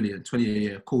 60 million, 20 a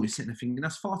year. Cool, you're sitting there thinking,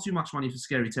 that's far too much money for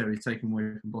Scary Terry taken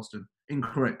away from Boston.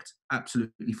 Incorrect.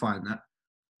 Absolutely fine, that.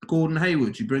 Gordon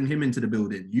Hayward, you bring him into the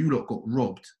building. You lot got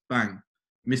robbed. Bang.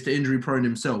 Mr. Injury Prone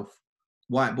himself.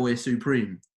 White Boy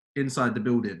Supreme. Inside the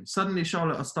building. Suddenly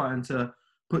Charlotte are starting to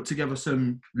put together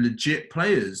some legit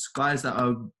players. Guys that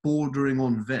are bordering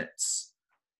on vets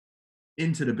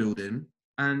into the building.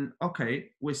 And, okay,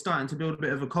 we're starting to build a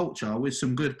bit of a culture with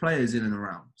some good players in and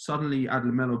around. Suddenly add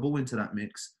LaMelo Ball into that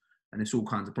mix, and it's all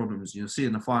kinds of problems. You're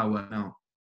seeing the firework now.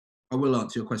 I will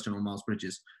answer your question on Miles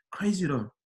Bridges. Crazy,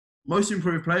 though. Most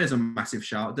improved players are a massive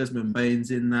shout. Desmond Bane's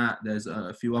in that. There's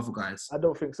a few other guys. I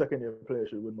don't think second-year player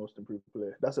should win most improved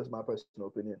player. That's just my personal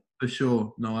opinion. For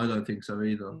sure. No, I don't think so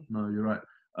either. No, you're right.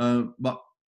 But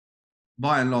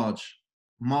by and large,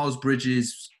 Miles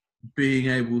Bridges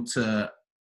being able to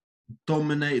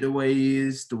dominate the way he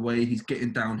is, the way he's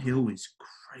getting downhill is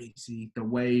crazy. The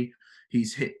way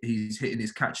he's hitting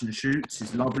his catch and shoots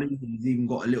is lovely. He's even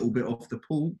got a little bit off the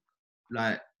pool.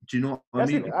 Like, do you know what I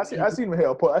mean? I seen him hit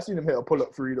a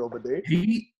pull-up three the other day.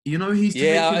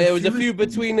 There was a few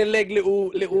between the leg,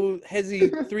 little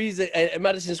hezzy threes at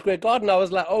Madison Square Garden. I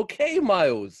was like, okay,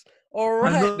 Miles, all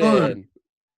right then.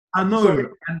 I know.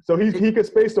 So he could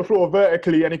space the floor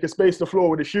vertically, and he could space the floor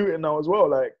with the shooting now as well.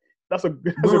 Like, that's a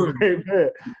great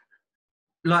player.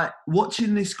 Like,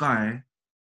 watching this guy,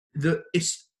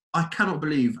 I cannot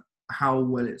believe how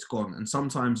well it's gone. And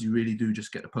sometimes you really do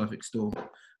just get the perfect storm.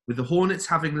 With the Hornets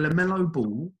having LaMelo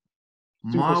Ball,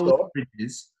 Miles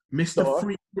Bridges, Mr.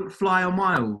 Frequent Flyer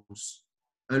Miles,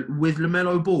 with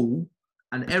LaMelo Ball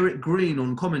and Eric Green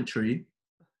on commentary.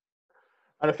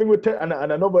 And the thing with and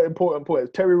another important point is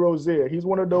Terry Rozier. He's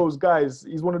one of those guys.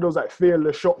 He's one of those like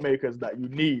fearless shot makers that you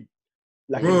need,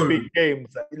 like in big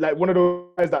games. Like one of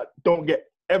those guys that don't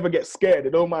ever get scared. It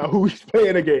don't matter who he's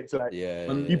playing against. Like,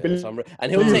 and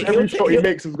he'll take every shot he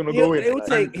makes is gonna go in.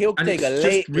 He'll take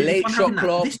a late shot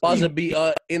clock, buzzer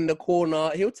beater in the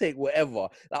corner. He'll take whatever.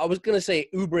 Like, I was gonna say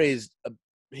Oubre is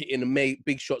hitting the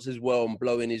big shots as well and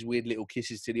blowing his weird little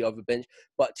kisses to the other bench.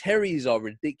 But Terry's are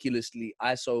ridiculously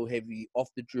ISO heavy, off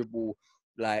the dribble,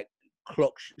 like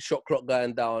shot clock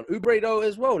going down. Oubre though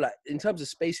as well, like in terms of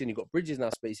spacing, you've got Bridges now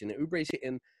spacing it. Oubre's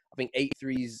hitting, I think, 8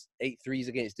 threes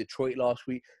against Detroit last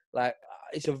week. Like,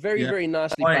 it's a very, very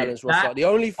nicely balanced roster. The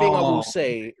only thing I will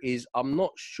say is I'm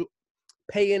not sure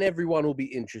paying everyone will be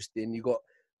interesting. You got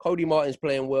Cody Martin's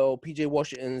playing well. PJ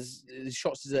Washington's his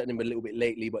shots deserting him a little bit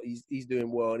lately, but he's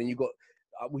doing well. And you got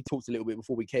we talked a little bit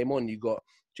before we came on. You got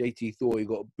JT Thor, you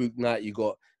got Book Knight, you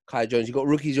got Kai Jones. You got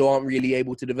rookies who aren't really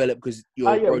able to develop because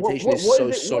your rotation is so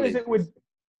solid.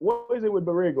 What is it with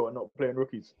Borrego and not playing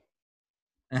rookies?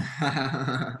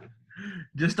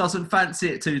 Just doesn't fancy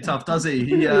it too tough, does he?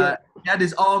 He had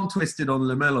his arm twisted on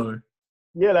LaMelo.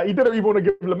 Yeah, like he didn't even want to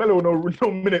give LaMelo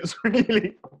no minutes,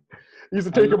 really. He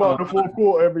used to take him out in the fourth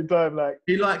quarter every time. Like,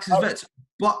 he likes his vets.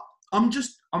 But I'm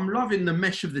loving the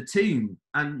mesh of the team.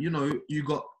 And, you know, you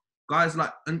got guys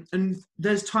like, and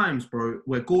there's times, bro,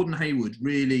 where Gordon Hayward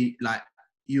really, like,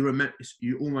 you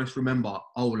almost remember,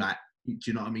 do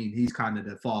you know what I mean? He's kind of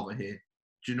the father here.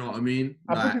 Do you know what I mean?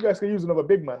 I think you guys can use another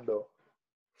big man, though.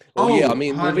 Yeah, I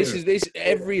mean,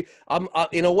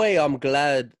 in a way, I'm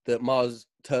glad that Miles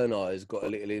Turner has got a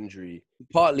little injury.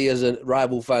 Partly as a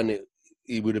rival fan,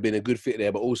 he would have been a good fit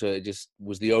there, but also it just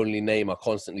was the only name I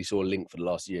constantly saw linked for the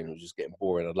last year, and it was just getting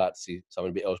boring. I'd like to see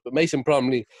something a bit else. But Mason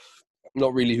Plumlee,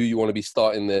 not really who you want to be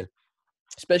starting there,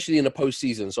 especially in the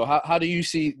postseason. So how do you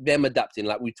see them adapting?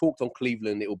 Like we talked on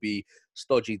Cleveland, it will be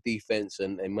stodgy defense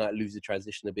and they might lose the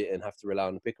transition a bit and have to rely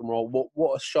on the pick and roll.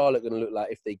 What is Charlotte going to look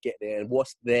like if they get there, and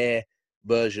what's their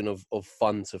version of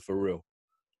fun to for real?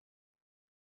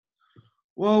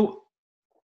 Well,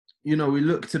 we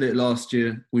looked at it last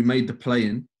year. We made the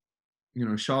play-in.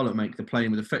 Charlotte make the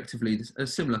play-in with effectively a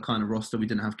similar kind of roster. We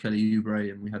didn't have Kelly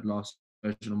Oubre, and we had last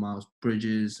version of Miles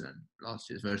Bridges and last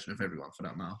year's version of everyone for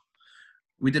that matter.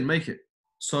 We didn't make it.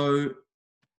 So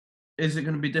is it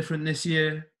going to be different this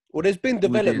year? Well, there's been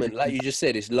development. Like you just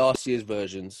said, it's last year's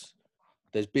versions.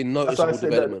 There's been noticeable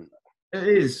development. It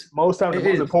is. Most times the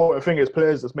most important thing is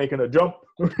players just making a jump.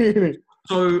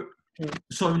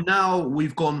 So now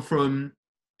we've gone from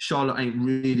Charlotte ain't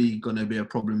really going to be a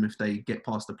problem if they get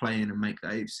past the play-in and make the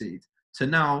 8th seed, to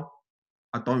now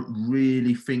I don't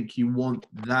really think you want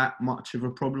that much of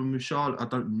a problem with Charlotte. I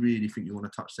don't really think you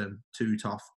want to touch them too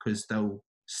tough because they'll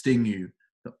sting you.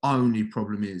 The only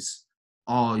problem is,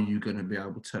 are you going to be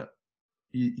able to...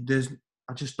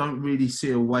 I just don't really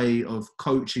see a way of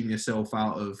coaching yourself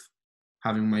out of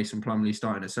having Mason Plumlee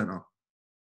starting at centre.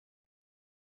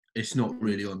 It's not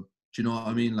really on. Do you know what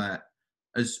I mean? Like,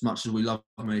 as much as we love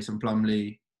Mason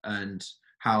Plumlee and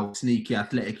how sneaky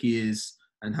athletic he is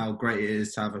and how great it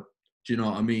is to have do you know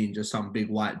what I mean? Just some big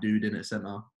white dude in at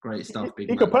centre. Great stuff, big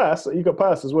man. He could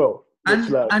pass as well. And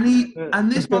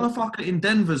this motherfucker in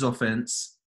Denver's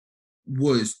offense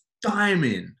was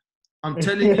diming. I'm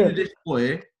telling you, this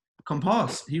boy can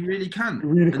pass. He really can. He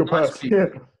really can pass. Yeah.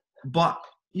 But,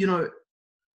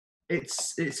 it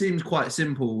seems quite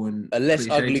simple. And a less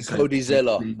ugly Cody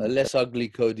Zeller. A less ugly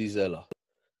Cody Zeller.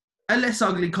 A less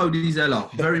ugly Cody Zeller,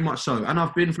 very much so. And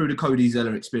I've been through the Cody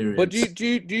Zeller experience. But do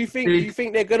you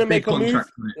think they're gonna make a move?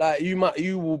 Like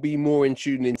you will be more in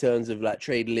tune in terms of like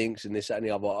trade links and this that, and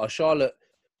the other. Are Charlotte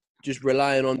just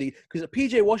relying on because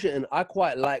PJ Washington, I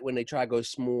quite like when they try to go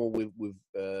small with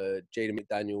Jaden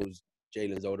McDaniels,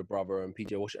 Jalen's older brother, and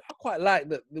PJ Washington. I quite like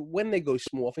that when they go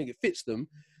small. I think it fits them.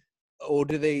 Or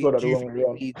do you think they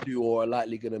need to, or are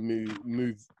likely going to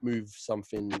move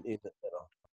something in?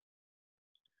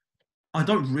 I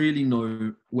don't really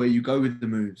know where you go with the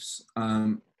moves.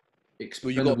 Well,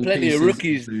 you've got plenty of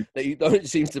rookies that you don't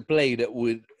seem to play that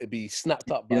would be snapped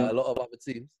up by a lot of other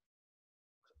teams.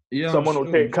 Yeah, someone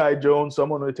will take Kai Jones.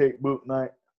 Someone will take Boot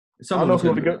Knight. I don't know if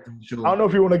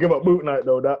you want to give up Boot Knight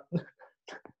though. That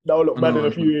will look bad in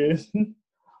a few years.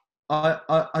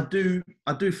 I do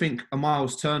think a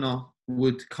Miles Turner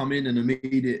would come in and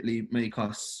immediately make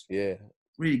us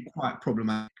really quite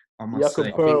problematic. I must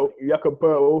say. Jakob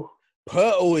Poeltl.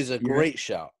 Poeltl is a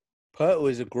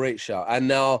great shout. And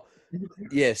now,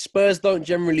 Spurs don't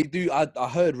generally do. I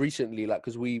heard recently, like,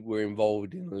 because we were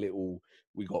involved in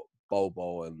we got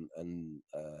Bobo and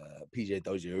PJ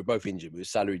Dozier, who were both injured. It was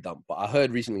salary dump. But I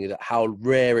heard recently that how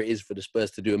rare it is for the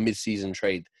Spurs to do a mid-season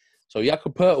trade. So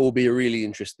Jakob Poeltl will be a really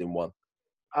interesting one.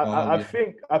 I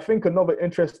think another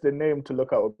interesting name to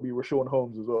look at would be Richaun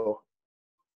Holmes as well.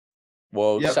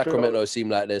 Well, Sacramento seem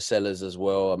like they're sellers as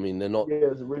well. I mean, they're not. Yeah,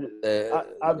 it's really.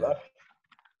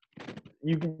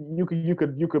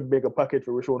 You could make a package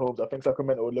for Richaun Holmes. I think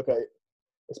Sacramento would look at it,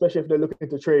 especially if they're looking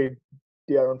to trade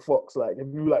De'Aaron Fox. Like if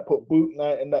you put Boot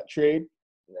Knight in that trade,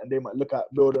 and they might look at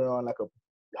building on like a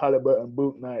Halliburton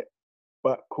Boot Knight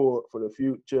backcourt for the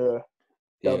future.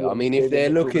 Yeah, I mean, if they're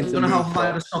looking to... I don't know how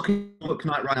high the stock is Boot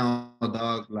Knight right now,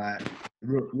 dog. Like,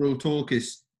 real talk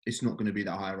is it's not going to be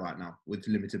that high right now with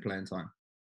limited playing time.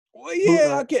 Well,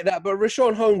 yeah, I get that, but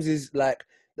Richaun Holmes is like,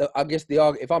 I guess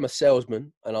if I'm a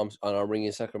salesman and I'm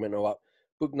ringing Sacramento up,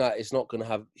 Boot Knight is not going to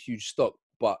have huge stock,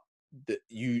 but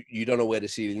you don't know where the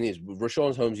ceiling is. With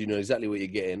Richaun Holmes, you know exactly what you're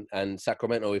getting, and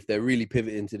Sacramento, if they're really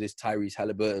pivoting to this Tyrese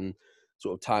Halliburton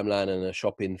sort of timeline and a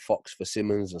shopping Fox for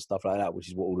Simmons and stuff like that, which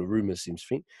is what all the rumors seem to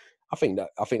think. I think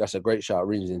that's a great shout,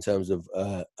 Rings, in terms of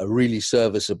a really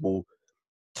serviceable,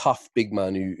 tough big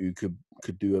man who could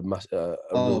do a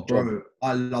real job.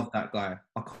 I love that guy.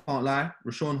 I can't lie.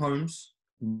 Richaun Holmes,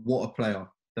 what a player!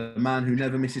 The man who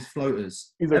never misses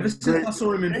floaters. Since I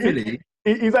saw him in Philly,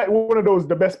 he's like one of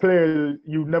the best players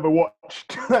you've never watched.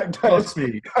 Trust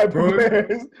me, bro.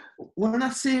 When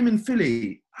I see him in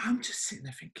Philly, I'm just sitting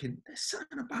there thinking, there's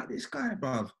something about this guy,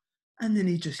 bruv. And then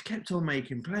he just kept on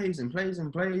making plays and plays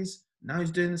and plays. Now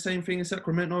he's doing the same thing in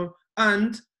Sacramento.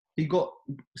 And he got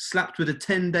slapped with a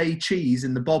 10-day cheese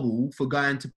in the bubble for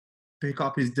going to pick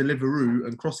up his Deliveroo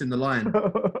and crossing the line.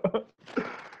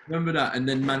 Remember that? And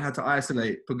then man had to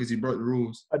isolate because he broke the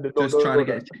rules. Just trying to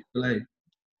get a Chick-fil-A.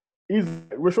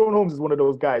 Richaun Holmes is one of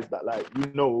those guys that, like,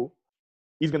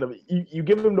 he's gonna. You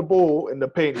give him the ball in the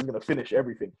paint, he's gonna finish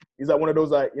everything. He's like one of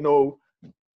those, like,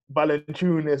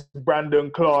 Valanciunas,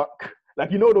 Brandon Clark,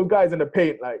 like, those guys in the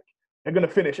paint, like, they're gonna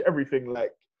finish everything,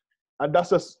 like, and that's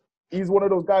just. He's one of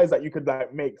those guys that you could,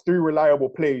 like, make 3 reliable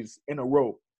plays in a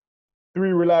row.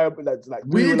 3 reliable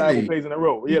plays in a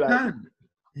row. Yeah,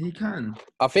 he can.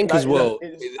 I think as well.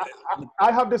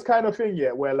 I have this kind of thing,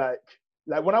 where like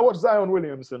when I watch Zion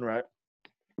Williamson, right?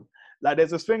 Like,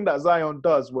 there's this thing that Zion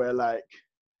does where, like,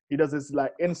 he does this,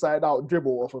 like, inside out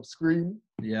dribble off of screen.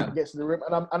 Yeah. Gets to the rim,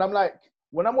 and I'm like,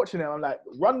 when I'm watching it, I'm like,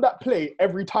 run that play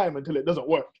every time until it doesn't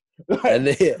work. Like, and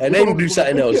then do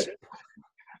something else.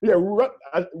 Yeah,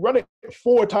 run it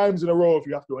 4 times in a row if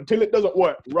you have to, until it doesn't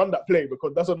work. Run that play,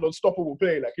 because that's an unstoppable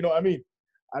play. Like, you know what I mean?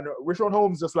 And Richaun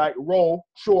Holmes just, like,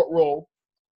 short roll,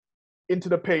 into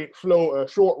the paint, floater,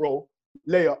 short roll,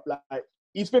 layup. Like,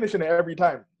 he's finishing it every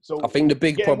time. So I think the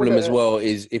big problem as well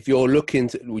is if you're looking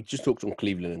to, we just talked on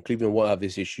Cleveland, and Cleveland won't have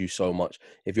this issue so much.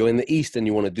 If you're in the East and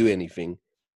you want to do anything,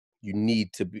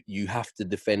 you have to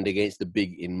defend against the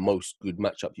big in most good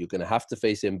matchups. You're going to have to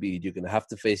face Embiid. You're going to have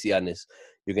to face Giannis.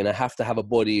 You're going to have a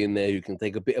body in there who can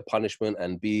take a bit of punishment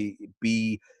and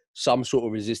be some sort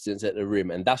of resistance at the rim.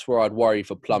 And that's where I'd worry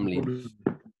for Plumlee.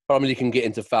 Plumlee can get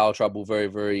into foul trouble very,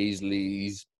 very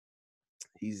easily.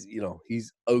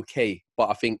 He's okay. But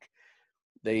I think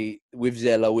with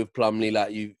Zeller, with Plumlee,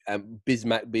 like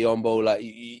Bismack, Biyombo, like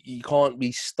you can't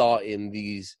be starting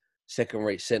these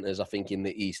second-rate centers, I think, in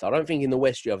the East. I don't think in the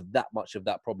West you have that much of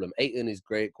that problem. Ayton is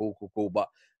great, cool, but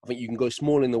I think you can go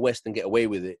small in the West and get away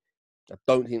with it. I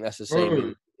don't think that's the same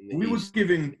in the East.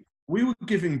 We were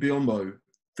giving Biyombo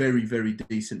very, very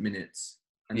decent minutes.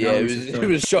 And yeah, it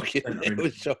was shocking. It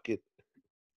was shocking.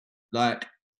 Like,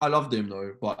 I loved him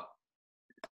though,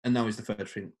 and now he's the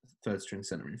third string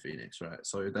center in Phoenix, right?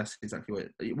 So that's exactly what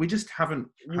we just haven't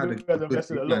had a good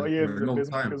invested a lot of years for a long in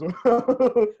time. as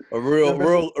well. A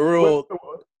real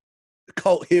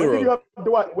cult hero.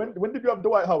 When did you have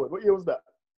Dwight Howard? What year was that?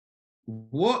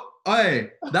 What?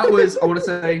 That was I want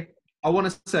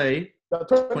to say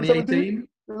 2018.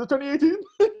 Was it 2018?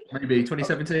 Maybe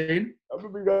 2017. I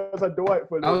remember you guys had Dwight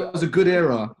for a little bit. That was a good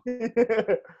era.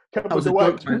 That was a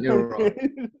dope man era.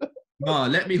 No,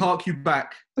 let me hark you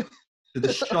back to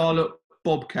the Charlotte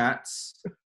Bobcats.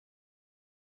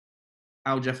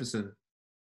 Al Jefferson.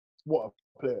 What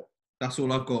a player. That's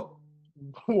all I've got.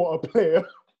 What a player.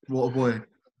 What a boy.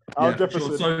 Al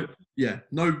Jefferson. Sure. So,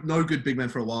 no good big men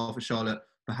for a while for Charlotte.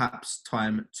 Perhaps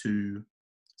time to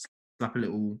slap a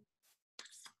little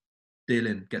deal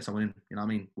in, get someone in. You know what I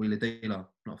mean? Wheeler dealer,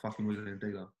 not fucking wheeler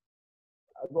dealer.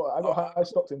 I got high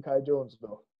stocks in Kai Jones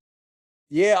though.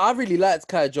 Yeah, I really liked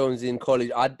Kai Jones in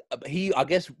college. I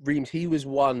guess Reams, he was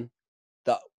one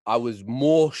that I was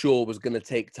more sure was going to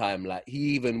take time. Like, he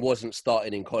even wasn't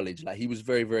starting in college. Like, he was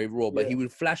very, very raw, but he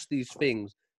would flash these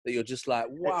things that you're just like,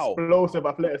 wow. Explosive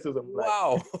athleticism.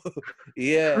 Wow.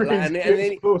 Yeah. And then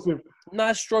explosive.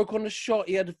 Nice stroke on the shot.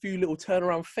 He had a few little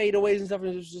turnaround fadeaways and stuff,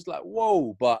 and it was just like,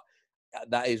 whoa. But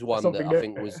that is one that I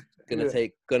think was gonna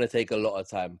take a lot of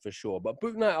time for sure. But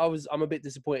Bouknight, I'm a bit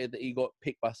disappointed that he got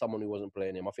picked by someone who wasn't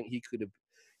playing him. I think he could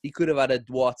have had a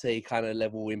Duarte kind of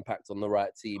level impact on the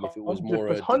right team if it was more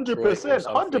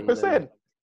 100%.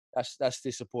 That's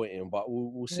disappointing. But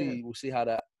we'll see. Yeah. We'll see how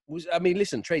that. I mean,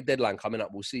 listen, trade deadline coming up.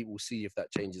 We'll see if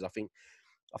that changes. I think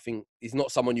he's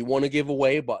not someone you want to give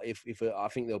away, but if I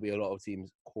think there'll be a lot of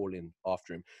teams calling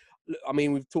after him. I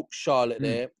mean, we've talked Charlotte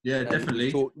there. Yeah,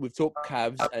 definitely. We've talked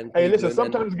Cavs and. Hey, listen.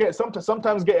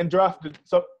 Sometimes getting drafted.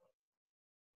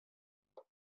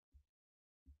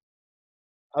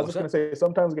 I was just gonna say,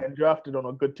 sometimes getting drafted on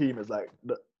a good team is like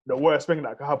the worst thing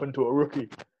that could happen to a rookie.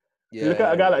 Yeah. You look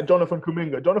at a guy like Jonathan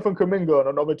Kuminga. Jonathan Kuminga on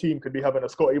another team could be having a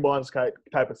Scotty Barnes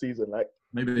type of season. Like,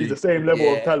 maybe he's the same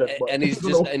level of talent. But and he's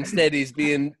just instead he's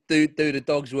being do the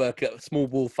dog's work at small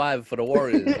ball 5 for the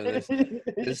Warriors.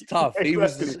 It's tough.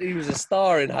 Exactly. He was a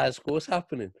star in high school. What's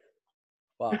happening?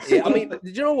 But yeah, I mean, do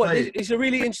you know what? It's a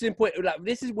really interesting point. Like,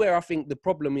 this is where I think the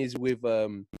problem is with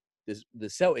the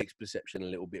Celtics perception a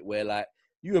little bit. Where, like,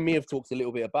 you and me have talked a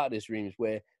little bit about this, Reams,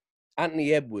 where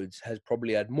Anthony Edwards has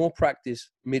probably had more practice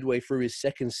midway through his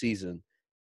second season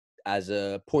as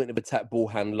a point of attack ball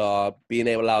handler, being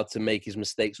allowed to make his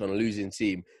mistakes on a losing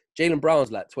team. Jaylen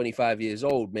Brown's like 25 years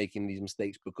old making these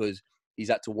mistakes because he's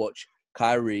had to watch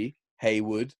Kyrie,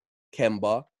 Hayward,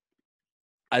 Kemba,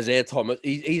 Isaiah Thomas.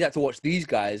 He's had to watch these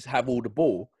guys have all the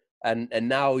ball. And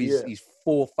now he's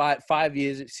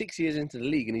 6 years into the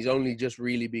league, and he's only just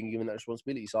really being given that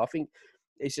responsibility. So I think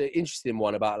it's an interesting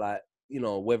one about, like,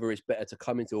 whether it's better to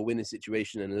come into a winning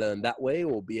situation and learn that way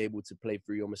or be able to play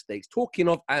through your mistakes. Talking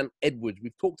of Ant Edwards,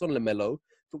 we've talked on LaMelo,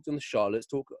 talked on the Charlottes,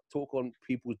 talk on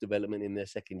people's development in their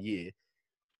second year.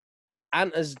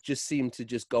 Ant has just seemed to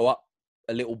just go up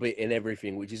a little bit in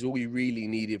everything, which is all you really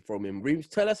needed from him. Reeves,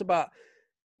 tell us about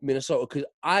Minnesota, because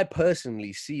I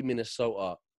personally see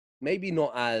Minnesota maybe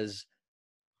not as,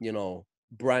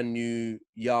 brand new,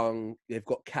 young. They've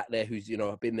got Cat there who's,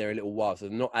 been there a little while, so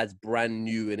they're not as brand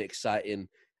new and exciting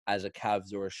as a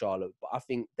Cavs or a Charlotte. But I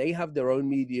think they have their own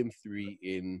medium three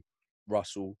in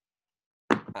Russell,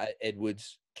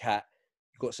 Edwards, Cat.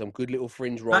 You've got some good little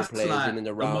fringe role players like in and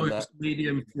around the most that.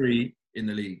 medium three in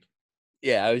the league.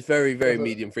 Yeah, it was very, very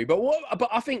medium free. But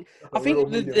I think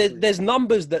there's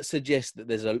numbers that suggest that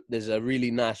there's a really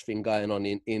nice thing going on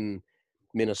in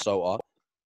Minnesota.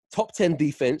 Top 10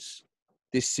 defense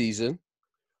this season.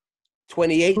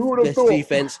 28th best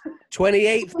defense.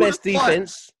 28th best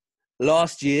defense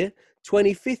last year.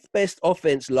 25th best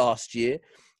offense last year.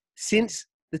 Since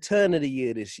the turn of the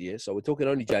year this year, so we're talking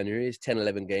only January, it's 10,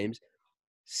 11 games.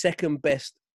 Second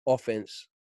best offense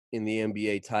in the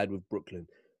NBA, tied with Brooklyn.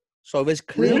 So there's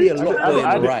clearly a lot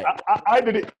going right. I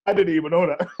didn't even know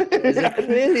that. There's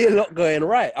clearly a lot going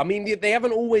right. I mean, they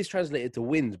haven't always translated to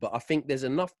wins, but I think there's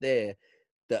enough there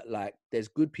that, there's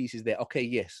good pieces there. Okay,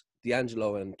 yes,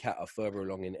 D'Angelo and Cat are further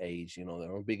along in age. They're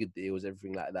on bigger deals,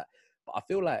 everything like that. But I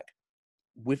feel like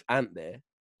with Ant there,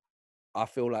 I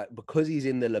feel like because he's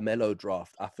in the LaMelo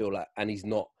draft, and he's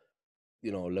not,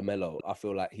 LaMelo, I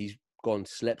feel like he's gone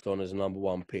slept on as a number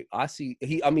one pick.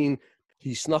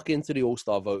 He snuck into the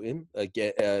All-Star voting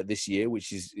again this year,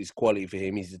 which is quality for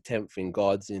him. He's the 10th in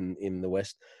guards in the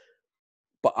West.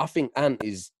 But I think Ant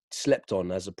is slept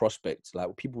on as a prospect.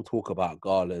 Like, people talk about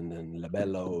Garland and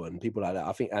LaMelo and people like that.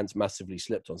 I think Ant's massively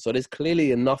slept on. So there's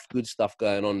clearly enough good stuff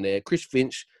going on there. Chris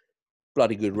Finch,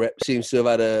 bloody good rep, seems to have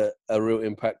had a real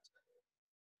impact.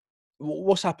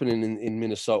 What's happening in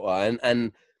Minnesota?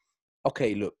 And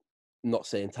okay, look, not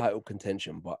saying title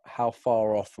contention, but how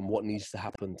far off and what needs to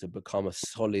happen to become a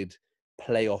solid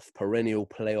perennial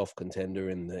playoff contender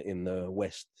in the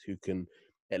West, who can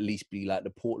at least be like the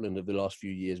Portland of the last few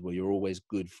years, where you're always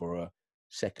good for a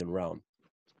second round?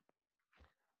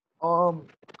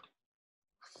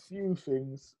 Few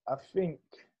things. I think,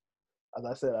 as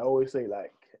I said, I always say,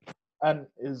 Ant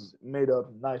is made a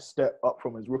nice step up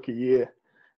from his rookie year.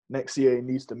 Next year, he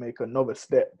needs to make another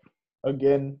step.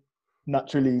 Again,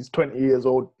 naturally, he's 20 years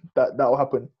old. That'll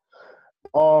happen.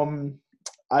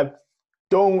 I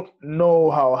don't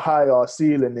know how high our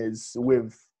ceiling is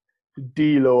with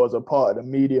D'Lo as a part of the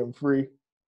medium three.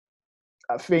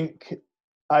 I think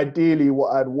ideally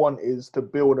what I'd want is to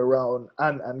build around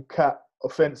Ant and Cat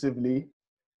offensively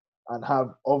and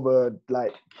have other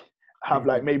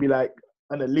maybe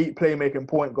an elite playmaking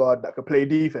point guard that could play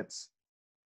defense.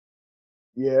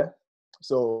 Yeah.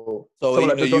 So are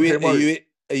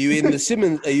you in the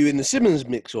Simmons? Are you in the Simmons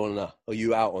mix or not? Are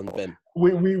you out on Ben?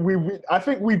 We I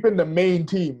think we've been the main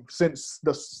team since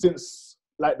the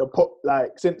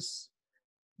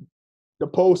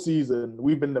postseason.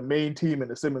 We've been the main team in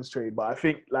the Simmons trade, but I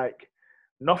think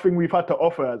nothing we've had to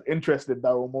offer has interested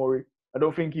Daryl Morey. I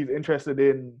don't think he's interested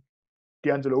in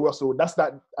D'Angelo Russell. I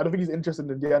don't think he's interested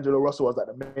in D'Angelo Russell as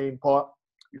the main part.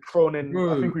 We've thrown in.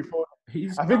 Bro, I think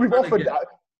we've offered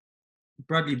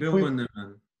Bradley Beal in there,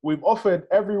 man. We've offered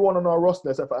everyone on our roster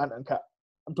except for Ant and Cat.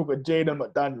 I'm talking Jaden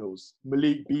McDaniels,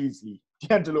 Malik Beasley,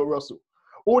 D'Angelo Russell.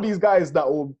 All these guys that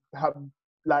will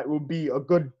be a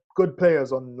good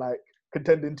players on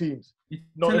contending teams. You're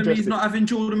telling me he's not having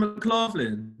Jordan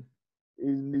McLaughlin?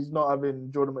 He's not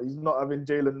having Jordan. He's not having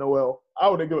Jalen Noel. I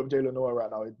wouldn't give up Jalen Noel right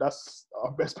now. That's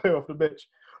our best player off the bench.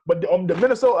 But the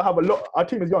Minnesota have a lot. Our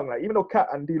team is young. Even though Cat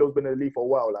and D'Lo's been in the league for a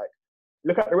while,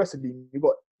 look at the rest of the team. You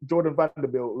got Jordan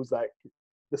Vanderbilt, who's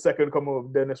the second coming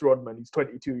of Dennis Rodman. He's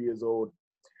 22 years old.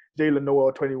 Jalen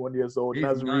Noel, 21 years old.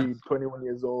 Naz Reid, 21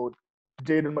 years old.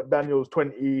 Jaden McDaniels,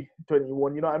 20,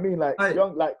 21. You know what I mean?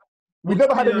 Young. We've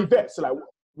never had any vets.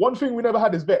 One thing we never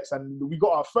had is vets, and we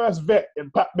got our first vet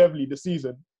in Pat Beverly this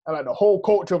season, and the whole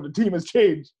culture of the team has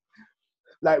changed.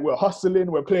 We're hustling,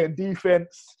 we're playing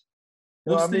defense.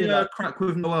 What's the crack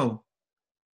with Noel?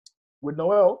 With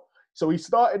Noel, so he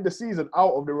started the season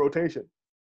out of the rotation.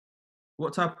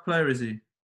 What type of player is he?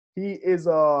 He is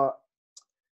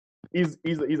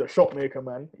he's a shot maker,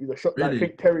 man. He's a shot. Really?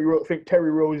 Think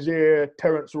Terry Rozier,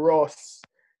 Terrence Ross.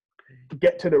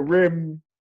 Get to the rim,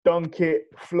 dunk it,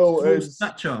 floaters.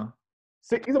 Stature.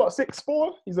 He's about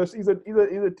 6'4". He's not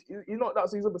that.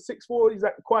 He's about 6'4". He's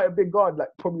quite a big guard,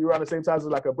 probably around the same size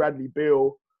as a Bradley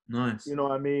Beal. Nice. You know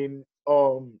what I mean?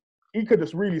 he could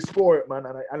just really score it, man.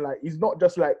 And like he's not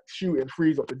just like shooting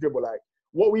threes off the dribble. Like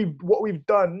what we've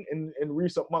done in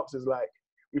recent months is like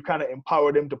we've kind of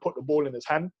empowered him to put the ball in his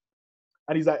hand.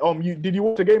 And he's like, did you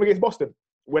watch the game against Boston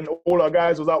when all our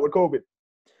guys was out with COVID?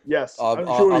 Yes. I'm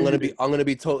gonna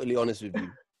be totally honest with you.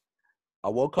 I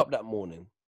woke up that morning,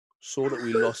 saw that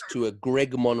we lost to a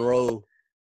Greg Monroe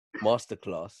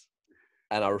masterclass,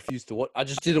 and I refused to watch. I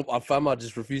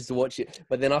just refused to watch it.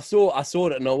 But then I saw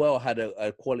that Noel had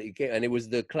a quality game, and it was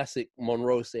the classic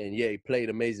Monroe saying, "Yeah, he played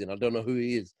amazing." I don't know who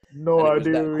he is. No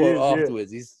idea that who quote he is.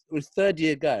 afterwards. He was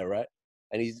third-year guy, right?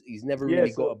 And he's never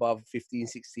really got above 15,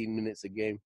 16 minutes a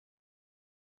game.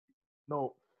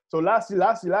 No. So last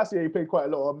year he played quite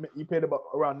a lot. He played about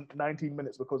around 19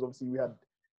 minutes because obviously we had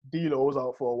D'Lo was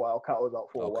out for a while, Cat was out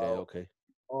for a while. Okay.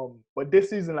 But this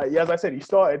season, like as I said, he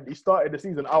started the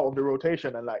season out of the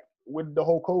rotation, and like with the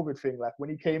whole COVID thing, like when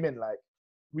he came in, like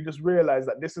we just realized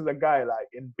that this is a guy like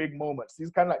in big moments.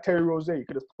 He's kind of like Terry Rozier. He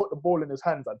could just put the ball in his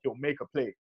hands and he'll make a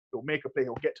play.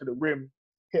 He'll get to the rim,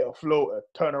 hit a floater,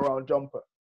 turn around jumper.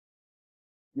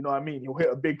 You know what I mean? He'll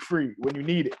hit a big three when you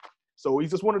need it. So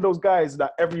he's just one of those guys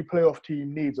that every playoff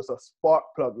team needs, just a spark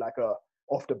plug, like a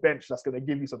off the bench that's going to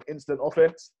give you some instant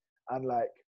offense. And like,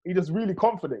 he's just really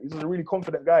confident. He's just a really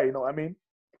confident guy, you know what I mean?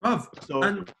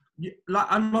 And like,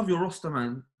 I love your roster,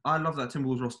 man. I love that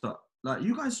Timberwolves roster. Like,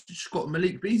 you guys just got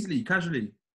Malik Beasley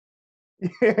casually.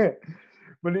 Yeah.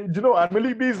 But do you know, and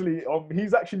Malik Beasley,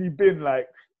 he's actually been like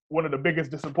one of the biggest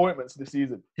disappointments this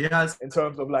season. He has. In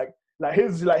terms of like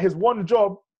his one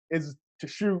job is to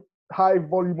shoot high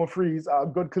volume of threes at a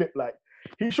good clip. Like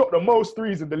he shot the most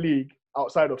threes in the league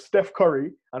outside of Steph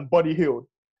Curry and Buddy Hield,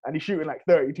 and he's shooting like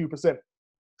 32%.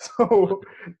 So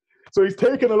he's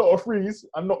taking a lot of threes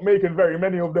and not making very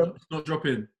many of them. It's not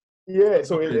dropping. Yeah,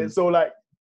 so like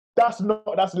that's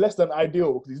less than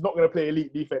ideal because he's not going to play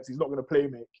elite defense. He's not going to play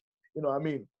make. You know what I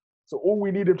mean? So all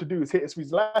we need him to do is hit his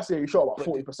threes. Last year he shot about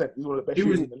 40%. He's one of the best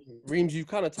shooters in the league. Reams, you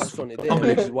kind of touched on it there,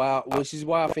 which is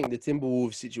why I think the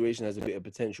Timberwolves situation has a bit of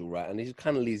potential, right? And it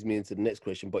kind of leads me into the next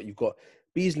question. But you've got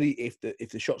Beasley, if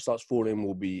the shot starts falling,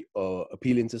 will be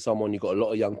appealing to someone. You've got a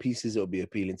lot of young pieces. It'll be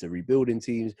appealing to rebuilding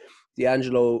teams.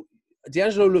 D'Angelo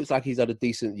looks like he's had a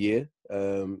decent year.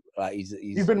 Like he's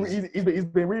been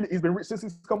really since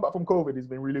he's come back from COVID. He's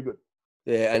been really good.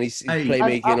 Yeah, and he's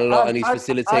playmaking a lot, and he's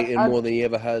facilitating more than he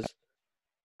ever has.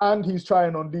 And he's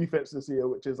trying on defense this year,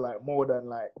 which is like more than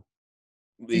like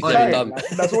he's ever done. Like,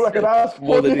 that's all I can ask for.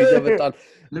 More than he's ever done.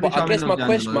 But I guess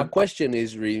my question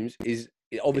is, Reams, is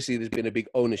obviously there's been a big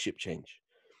ownership change.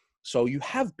 So you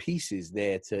have pieces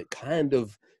there to kind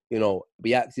of,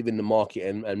 be active in the market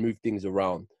and move things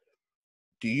around.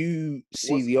 Do you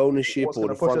see the ownership or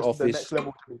the front office? The next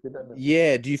level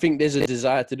do you think there's a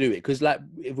desire to do it? Because, like,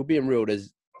 if we're being real,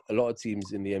 there's a lot of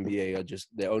teams in the NBA are just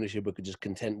their ownership are just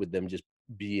content with them just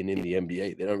being in the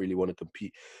NBA. They don't really want to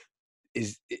compete.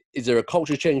 Is there a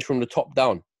culture change from the top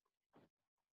down?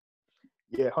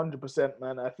 Yeah, 100%,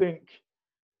 man. I think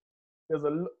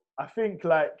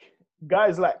like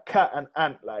guys like Cat and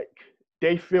Ant, like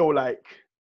they feel like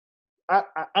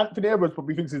Anthony Edwards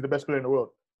probably thinks he's the best player in the world.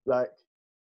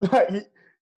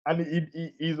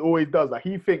 He always does. Like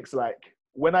he thinks like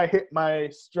when I hit my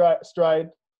stride,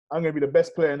 I'm gonna be the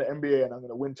best player in the NBA and I'm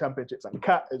gonna win championships. And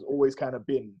Cat has always kind of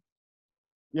been,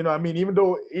 you know what I mean? Even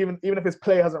if his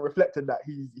play hasn't reflected that,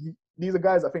 these are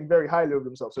guys that think very highly of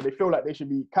themselves. So they feel like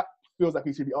Cat feels like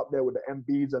he should be up there with the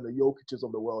Embiids and the Jokic's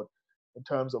of the world in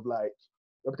terms of like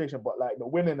reputation. But like the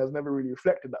winning has never really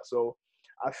reflected that. So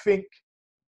I think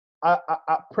at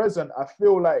present, I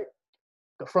feel like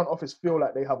the front office feel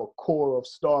like they have a core of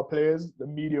star players, the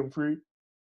medium three,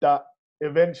 that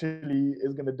eventually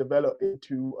is going to develop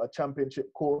into a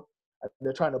championship core. And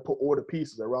they're trying to put all the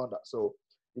pieces around that. So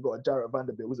you got a Jarrett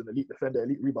Vanderbilt, who's an elite defender,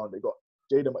 elite rebounder. You got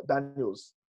Jaden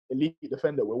McDaniels, elite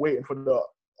defender. We're waiting for the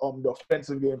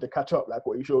offensive game to catch up, like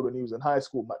what he showed when he was in high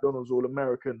school. McDonald's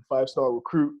All-American, 5-star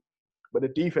recruit. But the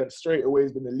defense straight away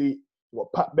has been elite. You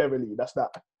got Pat Beverly, that's that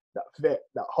vet,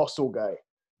 that hustle guy,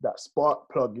 that spark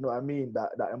plug, you know what I mean?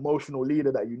 That emotional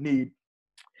leader that you need.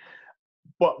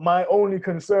 But my only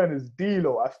concern is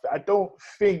D'Lo. I don't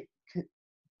think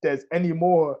there's any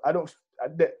more.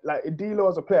 Like D'Lo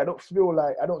as a player, I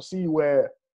don't see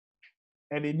where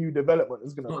any new development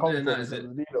is going to come from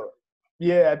D'Lo.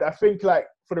 Yeah, I think like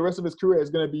for the rest of his career, it's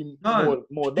going to be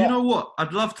more that. You know what?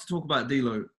 I'd love to talk about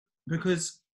D'Lo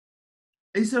because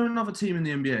is there another team in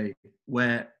the NBA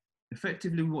where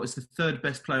effectively what is the third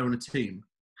best player on a team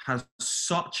has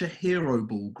such a hero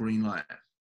ball green light?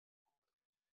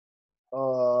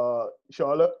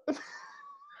 Charlotte.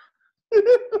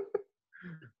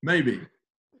 Maybe.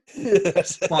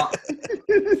 But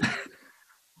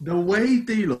the way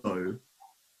D'Lo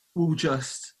will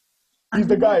just... He's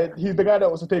the guy that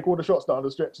wants to take all the shots down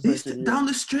the stretch. Down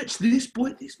the stretch, this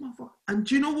motherfucker. And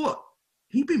do you know what?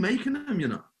 He be making them, you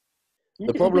know.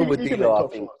 The problem with D'Lo,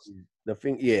 I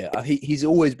think, he's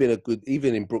always been a good,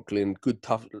 even in Brooklyn, good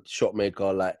tough shot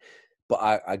maker. Like, but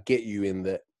I get you in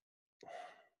that.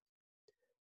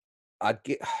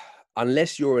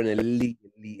 Unless you're an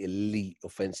elite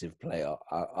offensive player,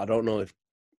 I don't know if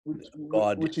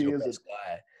which he is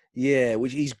guy. Yeah,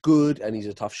 which he's good and he's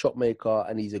a tough shot maker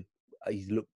and he's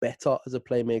looked better as a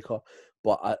playmaker.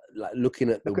 But like looking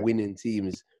at the winning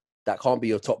teams, that can't be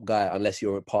your top guy unless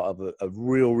you're a part of a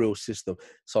real system.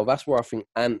 So that's where I think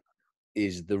Ant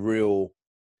is the real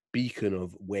beacon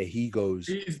of where he goes.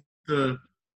 He's the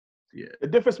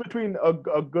difference between a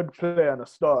good player and a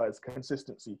star is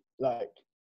consistency. Like,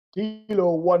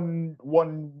 D'Lo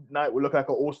one night will look like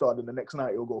an all-star, then the next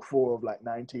night he'll go 4 of like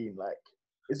 19. Like,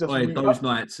 it's just those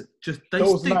nights.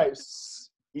 Nights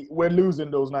we're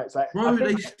losing those nights. Like, bro,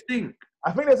 they stink.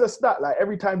 I think there's a stat like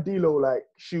every time D'Lo like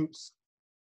shoots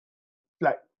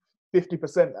like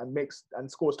 50%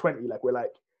 and scores 20, like we're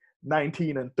like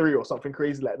 19-3 or something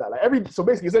crazy like that. Like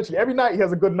essentially every night he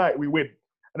has a good night, we win,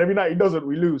 and every night he doesn't,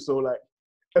 we lose. So like,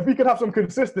 if we could have some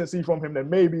consistency from him, then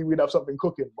maybe we'd have something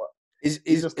cooking. But is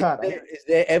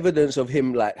there evidence of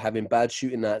him like having bad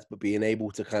shooting nights but being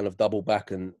able to kind of double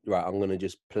back and right, I'm gonna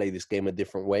just play this game a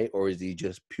different way, or is he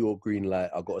just pure green light?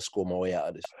 I've got to score my way out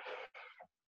of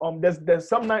this. There's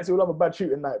some nights he'll have a bad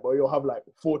shooting night, but he'll have like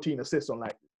 14 assists on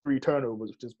like 3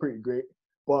 turnovers, which is pretty great.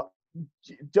 But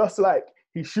just like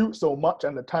he shoots so much,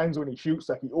 and the times when he shoots,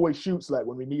 like he always shoots like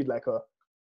when we need like a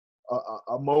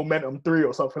momentum 3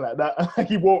 or something like that,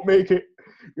 he won't make it.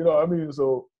 You know what I mean?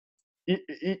 So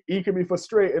he can be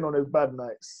frustrating on his bad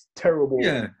nights, terrible.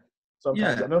 Yeah.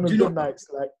 Sometimes, and on his good nights,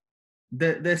 like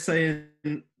they're saying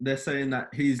that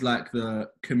he's like the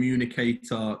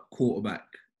communicator quarterback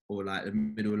or like the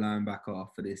middle linebacker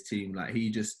for this team. Like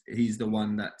he's the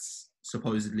one that's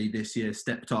supposedly this year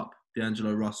stepped up,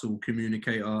 D'Angelo Russell,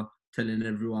 communicator, telling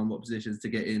everyone what positions to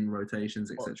get in,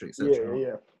 rotations, etc., etc.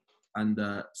 Yeah. And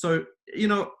so, you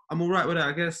know, I'm all right with that,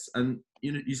 I guess. And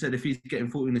you said if he's getting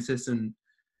 14 assists and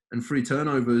 3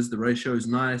 turnovers, the ratio is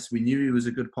nice. We knew he was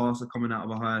a good passer coming out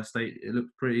of Ohio State. It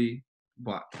looked pretty,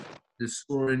 but the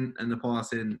scoring and the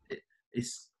passing,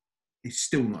 it's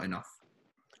still not enough.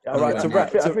 All right, to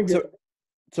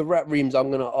wrap, Reams, I'm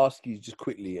going to ask you just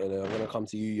quickly, and then I'm going to come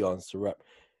to you, Jans, to wrap.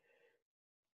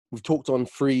 We've talked on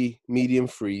 3 medium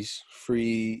threes,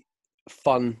 3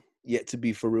 fun, yet to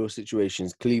be for real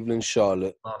situations. Cleveland,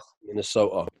 Charlotte,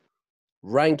 Minnesota.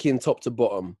 Ranking top to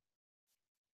bottom,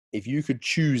 if you could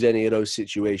choose any of those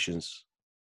situations,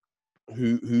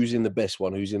 who's in the best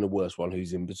one, who's in the worst one,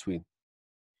 who's in between?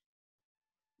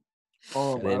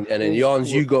 And then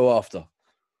Jans, you go after.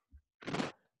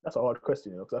 That's a hard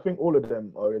question, because I think all of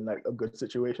them are in like a good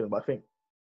situation. But I think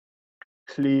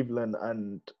Cleveland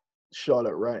and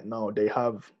Charlotte right now, they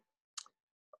have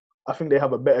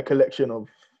a better collection of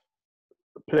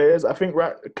players. I think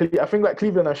like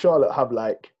Cleveland and Charlotte have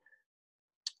like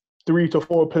 3 to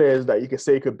 4 players that you could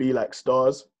say could be like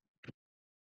stars,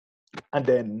 and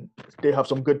then they have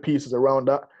some good pieces around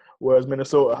that. Whereas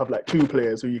Minnesota have like 2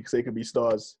 players who you could say could be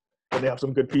stars, and they have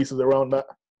some good pieces around that.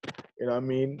 You know what I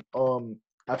mean?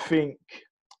 I think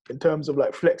in terms of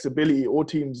like flexibility, all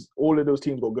of those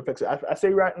teams got good flexibility. I say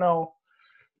right now,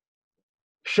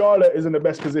 Charlotte is in the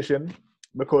best position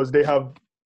because they have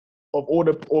of all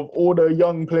the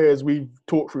young players we've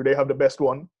talked through, they have the best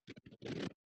one.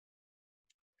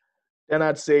 Then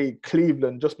I'd say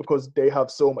Cleveland, just because they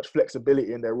have so much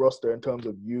flexibility in their roster in terms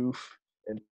of youth,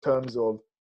 in terms of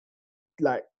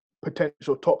like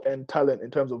potential top end talent,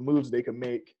 in terms of moves they can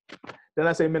make. Then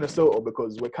I say Minnesota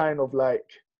because we're kind of like,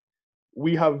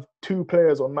 we have 2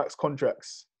 players on max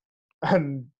contracts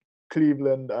and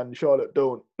Cleveland and Charlotte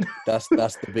don't. That's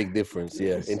the big difference,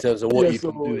 yeah, in terms of what you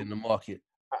can do in the market.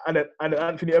 And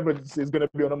Anthony Edwards is going to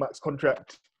be on a max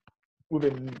contract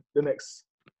within the next,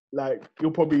 like,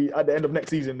 he'll probably, at the end of next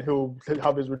season, he'll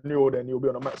have his renewal, then he'll be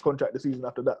on a max contract the season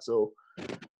after that. So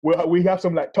we have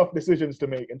some like tough decisions to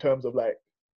make in terms of like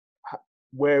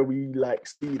where we like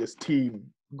see this team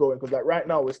going, because like right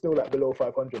now we're still like below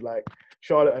 500. Like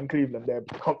Charlotte and Cleveland, they're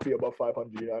comfy above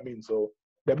 500. You know what I mean? So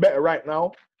they're better right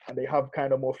now, and they have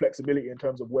kind of more flexibility in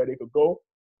terms of where they could go.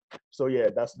 So yeah,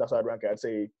 that's how I'd rank it. I'd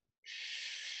say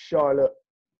Charlotte,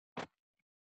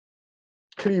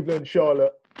 Cleveland,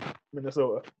 Charlotte,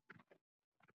 Minnesota.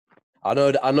 I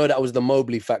know that was the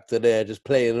Mobley factor there, just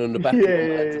playing on the back.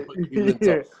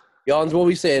 Jans, what are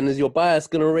we saying? Is your bias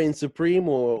going to reign supreme,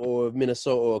 or have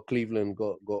Minnesota or Cleveland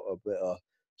got a better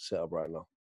setup right now?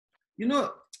 You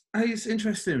know, it's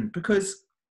interesting because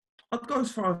I'd go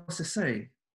as far as to say,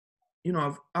 you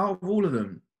know, out of all of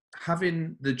them,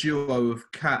 having the duo of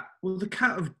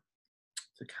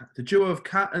the duo of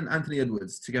Cat and Anthony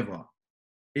Edwards together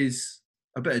is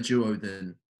a better duo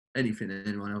than anything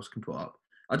anyone else can put up.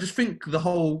 I just think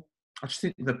the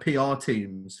PR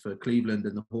teams for Cleveland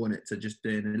and the Hornets are just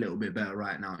doing a little bit better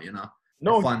right now, you know.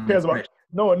 No one cares about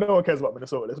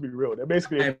Minnesota. Let's be real. They're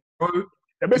basically a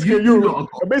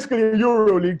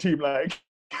Euro League team. Like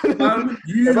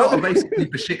you lot are basically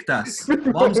Besiktas.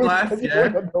 Mom's life,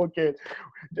 yeah. Okay.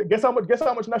 Guess how much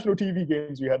national TV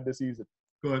games we had this season?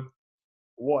 Go on.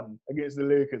 1 against the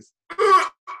Lakers.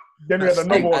 Then we had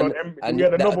another one.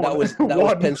 That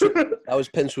was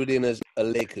penciled in as a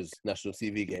Lakers national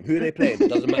TV game. Who are they playing? It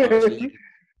doesn't matter.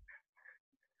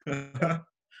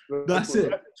 That's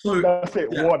it. So that's it.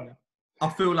 Yeah. 1. I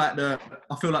feel like the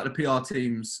PR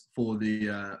teams for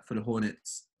the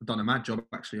Hornets have done a mad job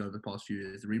actually over the past few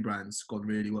years. The rebrand's gone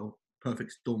really well.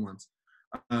 Perfect storm ones.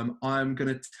 I'm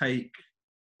gonna take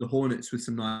the Hornets with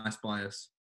some nice bias,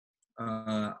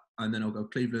 and then I'll go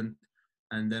Cleveland.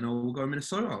 And then I'll go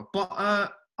Minnesota. But I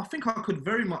think I could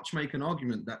very much make an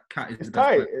argument that Cat is the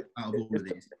best player out of all of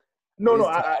these.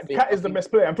 Cat is the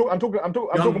best player. I'm talking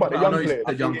about the young players.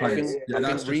 The young players.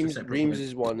 I think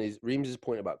Reams's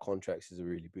point about contracts is a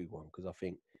really big one because I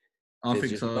think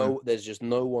there's just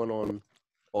no one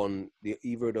on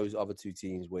either of those other two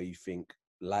teams where you think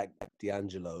like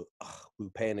D'Angelo, we're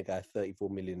paying a guy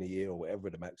 $34 million a year or whatever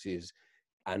the max is,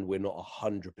 and we're not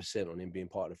 100% on him being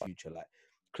part of the future. Like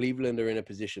Cleveland are in a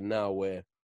position now where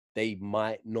they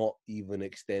might not even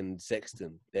extend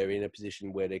Sexton. They're in a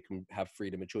position where they can have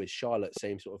freedom of choice. Charlotte,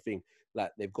 same sort of thing.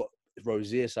 Like they've got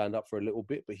Rozier signed up for a little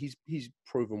bit, but he's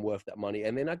proven worth that money.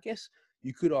 And then I guess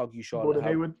you could argue Charlotte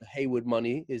Hayward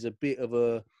money is a bit of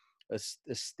a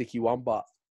sticky one, but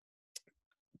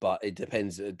it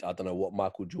depends. I don't know what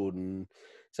Michael Jordan's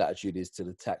attitude is to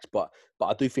the tax, but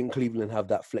I do think Cleveland have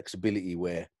that flexibility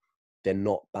where they're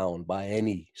not bound by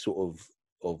any sort of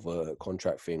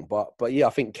contract thing. But yeah,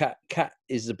 I think Cat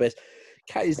is the best.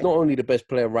 Cat is not only the best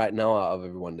player right now out of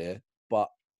everyone there, but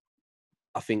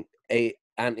I think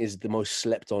Ant is the most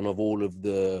slept on of all of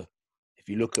the. If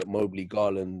you look at Mobley,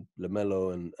 Garland,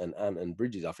 LaMelo, and Ant and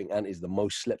Bridges, I think Ant is the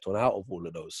most slept on out of all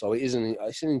of those. So it's an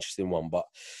interesting one, but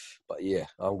yeah,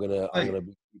 I'm gonna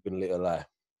be keeping a little lie.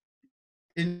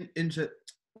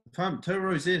 Terry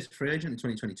Rozier is free agent in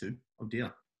 2022. Oh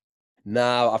dear.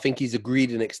 No, I think he's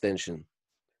agreed an extension.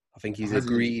 I think he's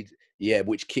agreed,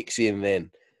 which kicks in then.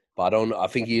 But I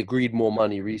think he agreed more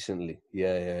money recently.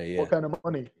 Yeah. What kind of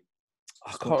money?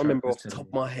 I can't remember off the top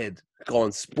of my head. Go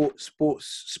on, sports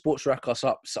rack us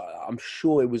up. So I'm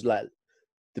sure it was like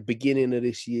the beginning of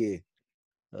this year.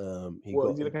 Is he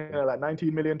looking at like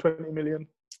 19 million, 20 million?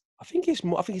 I think it's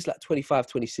more. I think it's like 25,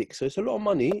 26. So it's a lot of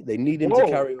money. They need him to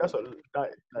carry on.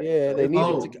 They need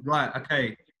him to. Right.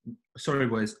 Okay. Sorry,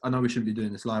 boys. I know we shouldn't be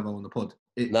doing this live on the pod.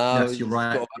 Yes, you're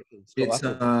right.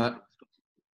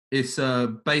 It's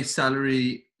base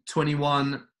salary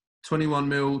 21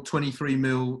 mil, 23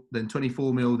 mil, then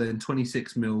 24 mil, then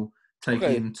 26 mil,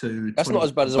 taking to. That's not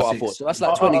as bad as what I thought. So that's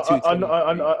like 22.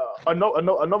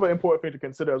 Another important thing to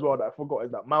consider as well that I forgot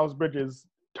is that Miles Bridges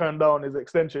turned down his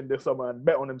extension this summer and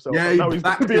bet on himself. Yeah, now he's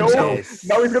going to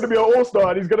be an all-star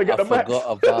and he's going to get the max.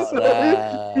 I forgot about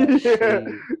that.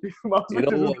 Miles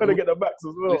Bridges is going to get the max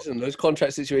as well. Listen, those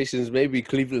contract situations, maybe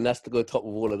Cleveland has to go top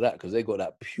of all of that because they got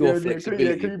that pure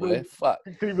flexibility.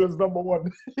 Cleveland's number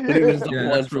one. Cleveland's number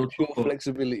one for pure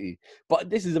flexibility. But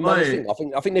this is another thing.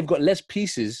 I think they've got less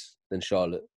pieces than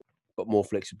Charlotte, but more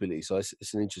flexibility. So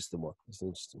it's an interesting one.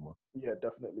 Yeah,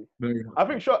 definitely. I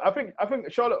think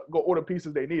Charlotte got all the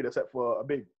pieces they need except for a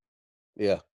big.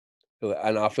 Yeah,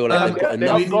 and I feel like they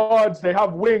have guards, they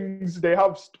have wings, they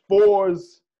have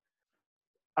fours.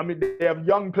 I mean, they have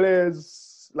young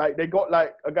players. Like they got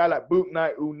like a guy like Book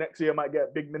Knight who next year might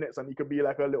get big minutes and he could be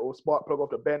like a little spark plug off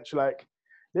the bench. Like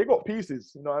they got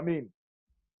pieces. You know what I mean?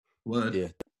 Word. Yeah,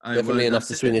 definitely enough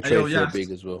to swing a trade for a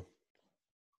big as well.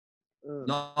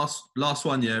 Last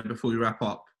one, before we wrap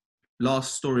up.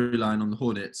 Last storyline on the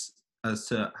Hornets as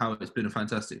to how it's been a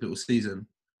fantastic little season.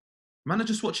 Man, I'm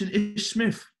just watching Ish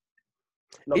Smith.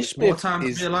 Ish Smith time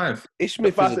to be alive. Ish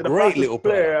Smith is a great little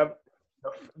player.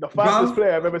 The fastest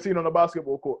player I've ever seen on a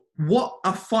basketball court. What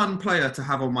a fun player to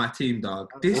have on my team, dog.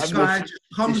 This guy just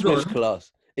comes on.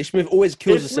 Class. Ish Smith always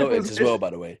kills the Celtics as well, by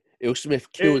the way. Ish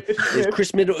Smith kills.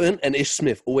 Chris Middleton and Ish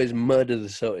Smith always murder the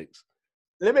Celtics.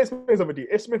 Let me explain something to you.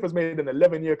 Ish Smith has made an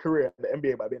 11-year career in the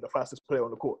NBA by being the fastest player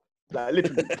on the court. Like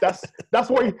literally, that's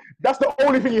the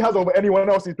only thing he has over anyone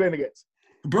else he's playing against.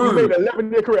 Bro, he made an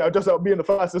 11-year career just out being the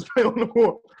fastest player on the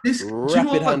court. Do you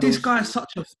know what? This guy is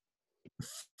such a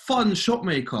fun shot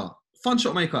maker.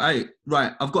 Hey,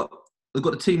 right, I've got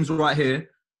the teams right here.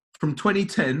 From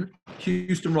 2010,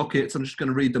 Houston Rockets, I'm just going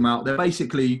to read them out. They're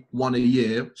basically one a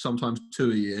year, sometimes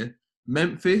two a year.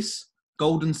 Memphis,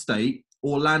 Golden State,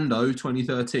 Orlando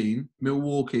 2013,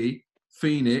 Milwaukee,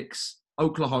 Phoenix,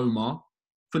 Oklahoma,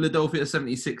 Philadelphia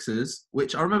 76ers,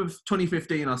 which I remember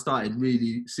 2015 I started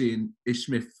really seeing Ish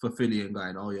Smith for Philly and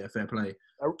going, oh yeah, fair play.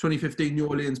 2015 New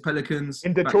Orleans Pelicans.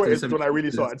 In Detroit is when I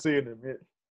really started seeing him.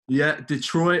 Yeah,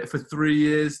 Detroit for 3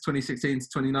 years, 2016 to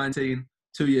 2019.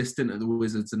 2-year stint at the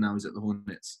Wizards, and now he's at the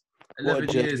Hornets.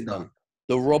 11 years now.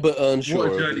 The Robert Earnshaw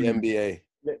of the NBA.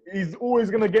 He's always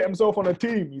going to get himself on a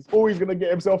team.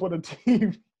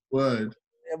 Word.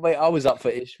 Yeah, mate, I was up for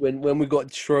Ish when we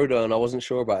got Schroeder, and I wasn't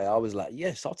sure about it. I was like,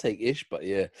 yes, I'll take Ish, but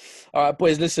yeah. All right,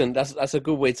 boys, listen, that's a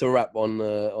good way to wrap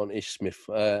on Ish Smith,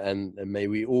 and may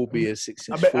we all be as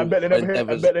successful. I bet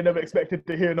they never expected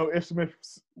to hear no Ish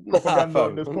Smith's propaganda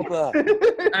on this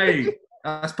podcast. Hey.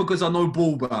 That's because I know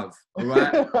ball, bruv. All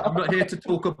right? I'm not here to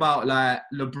talk about, like,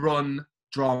 LeBron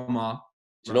drama.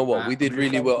 Do you know what? We did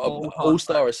really well.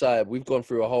 All-star aside, we've gone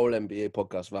through a whole NBA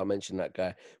podcast without mentioning that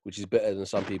guy, which is better than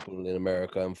some people in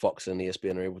America and Fox and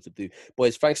ESPN are able to do.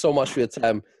 Boys, thanks so much for your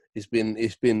time. It's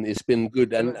been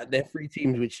good. And they're 3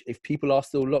 teams which, if people are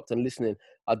still locked and listening,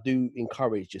 I do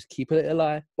encourage, just keep a little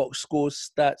eye. Box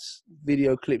scores, stats,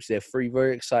 video clips. They're 3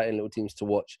 very exciting little teams to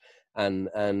watch. And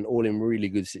all in really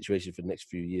good situation for the next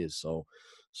few years.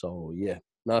 So yeah,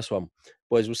 nice one.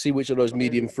 Boys, we'll see which of those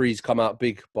medium threes come out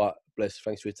big, but bless.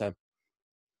 Thanks for your time.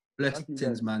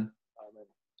 Blessings, man.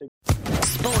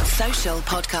 Sports Social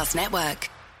Podcast Network.